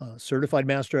 a certified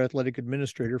master athletic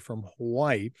administrator from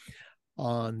Hawaii,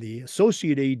 on the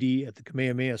associate AD at the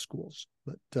Kamehameha schools.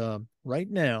 But right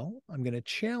now, I'm going to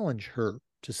challenge her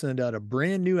to send out a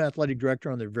brand new athletic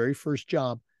director on their very first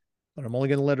job, but I'm only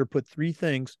going to let her put 3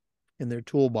 things in their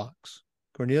toolbox.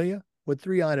 Cornelia, what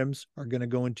 3 items are going to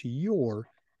go into your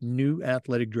new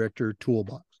athletic director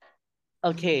toolbox?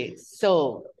 Okay,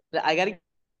 so I got to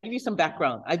give you some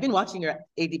background. I've been watching your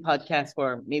AD podcast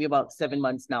for maybe about 7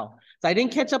 months now. So I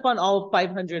didn't catch up on all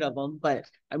 500 of them, but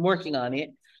I'm working on it.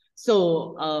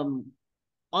 So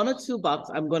on a toolbox,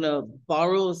 I'm going to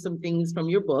borrow some things from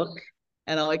your book,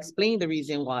 and I'll explain the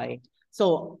reason why.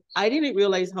 So I didn't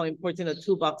realize how important a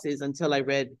toolbox is until I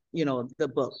read,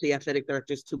 the book, The Athletic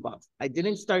Director's Toolbox. I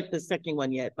didn't start the second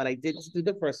one yet, but I did do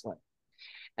the first one.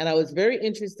 And I was very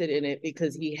interested in it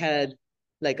because he had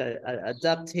like a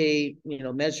duct tape,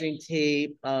 measuring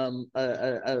tape,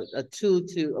 a tool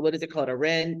to, what is it called? A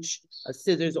wrench, a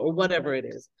scissors, or whatever it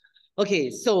is. Okay,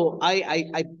 so I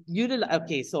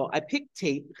picked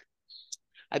tape.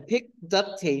 I picked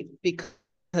duct tape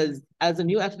because as a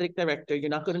new athletic director, you're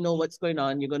not going to know what's going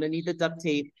on. You're going to need the duct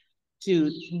tape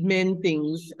to mend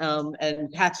things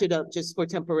and patch it up just for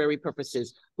temporary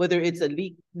purposes, whether it's a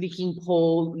leaking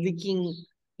pole, leaking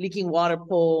water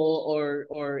pole,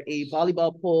 or a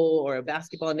volleyball pole or a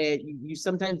basketball net. You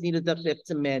sometimes need a duct tape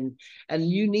to mend, and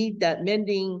you need that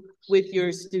mending with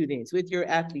your students, with your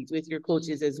athletes, with your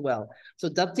coaches as well. So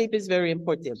duct tape is very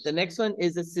important. The next one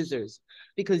is the scissors,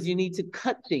 because you need to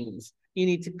cut things. You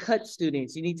need to cut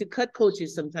students. You need to cut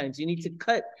coaches sometimes. You need to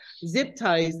cut zip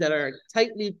ties that are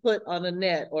tightly put on a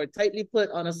net or tightly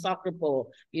put on a soccer pole.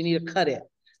 You need to cut it.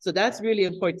 So that's really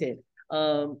important.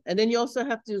 And then you also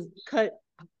have to cut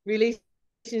relationship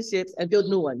relationships and build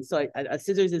new ones. So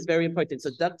scissors is very important.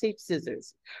 So duct tape,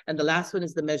 scissors. And the last one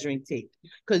is the measuring tape,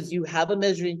 because you have a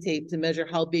measuring tape to measure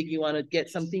how big you want to get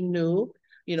something new.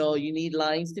 You know, you need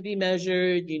lines to be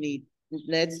measured, you need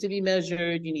nets to be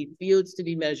measured, you need fields to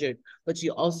be measured, but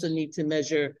you also need to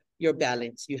measure your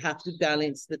balance. You have to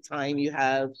balance the time you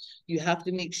have. You have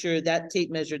to make sure that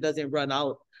tape measure doesn't run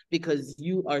out, because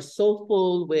you are so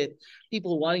full with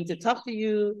people wanting to talk to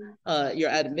you, your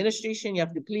administration, you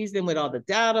have to please them with all the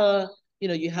data. You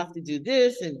know, you have to do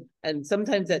this, and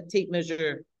sometimes that tape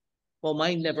measure, well,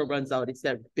 mine never runs out. It's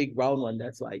that big round one.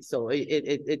 That's why. So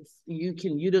it's you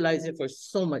can utilize it for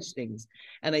so much things,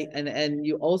 and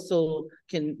you also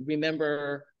can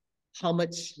remember how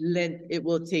much length it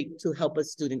will take to help a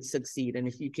student succeed. And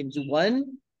if you can do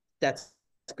one, that's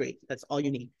great. That's all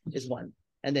you need is one,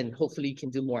 and then hopefully you can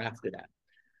do more after that.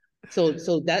 So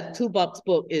that toolbox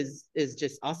book is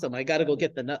just awesome. I got to go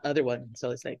get the other one.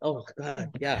 So it's like, oh God,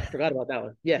 yeah, I forgot about that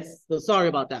one. Yes, so sorry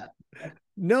about that.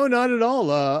 No, not at all.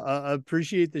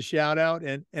 Appreciate the shout out,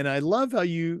 and I love how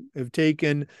you have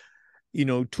taken, you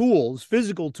know, tools,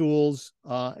 physical tools,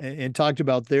 and talked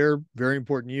about their very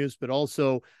important use, but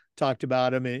also talked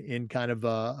about them in kind of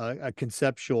a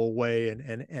conceptual way,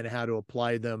 and how to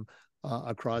apply them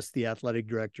across the athletic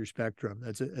director spectrum.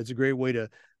 That's a great way to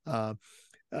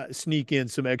sneak in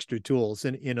some extra tools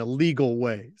in a legal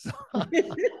way.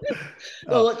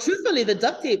 Well, truthfully, the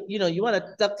duct tape, you know, you want to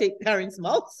duct tape parents'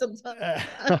 mouths sometimes.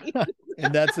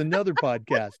 And that's another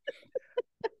podcast.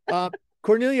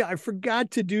 Cornelia, I forgot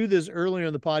to do this earlier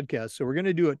in the podcast, so we're going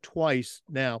to do it twice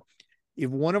now. If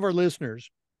one of our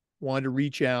listeners wanted to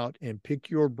reach out and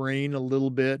pick your brain a little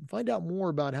bit, find out more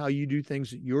about how you do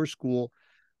things at your school,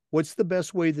 what's the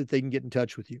best way that they can get in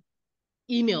touch with you?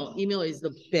 Email is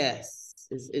the best,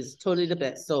 is totally the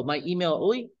best. So my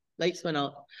email, lights went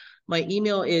out. My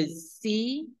email is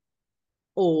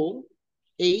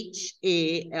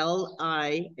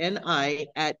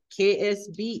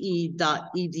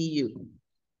COHALINI@ksbe.edu.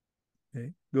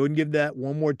 Okay. Go ahead and give that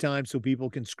one more time so people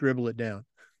can scribble it down.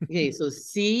 Okay, so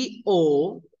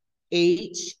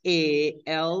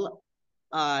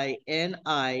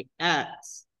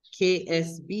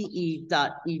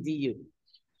COHALINI@ksbe.edu.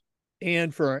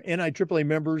 And for our NIAAA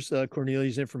members,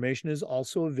 Cornelia's information is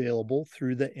also available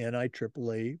through the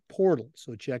NIAAA portal.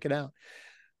 So check it out.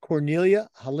 Cornelia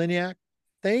Haliniak,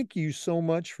 thank you so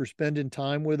much for spending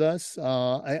time with us.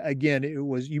 Again,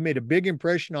 you made a big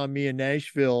impression on me in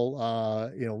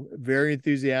Nashville. You know, very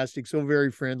enthusiastic, so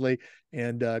very friendly,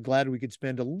 and glad we could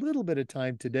spend a little bit of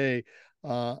time today.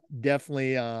 I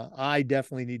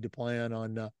definitely need to plan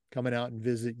on coming out and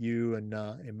visit you and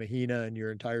Mahina and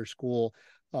your entire school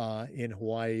in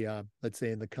Hawaii, let's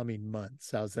say in the coming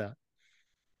months. How's that?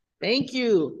 Thank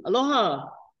you. Aloha.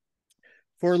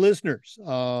 For listeners,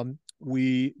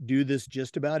 we do this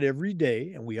just about every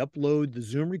day, and we upload the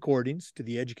Zoom recordings to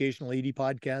the Educational AD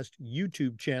Podcast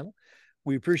YouTube channel.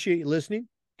 We appreciate you listening.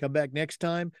 Come back next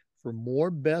time for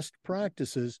more best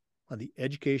practices on the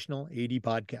Educational AD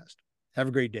Podcast. Have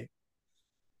a great day.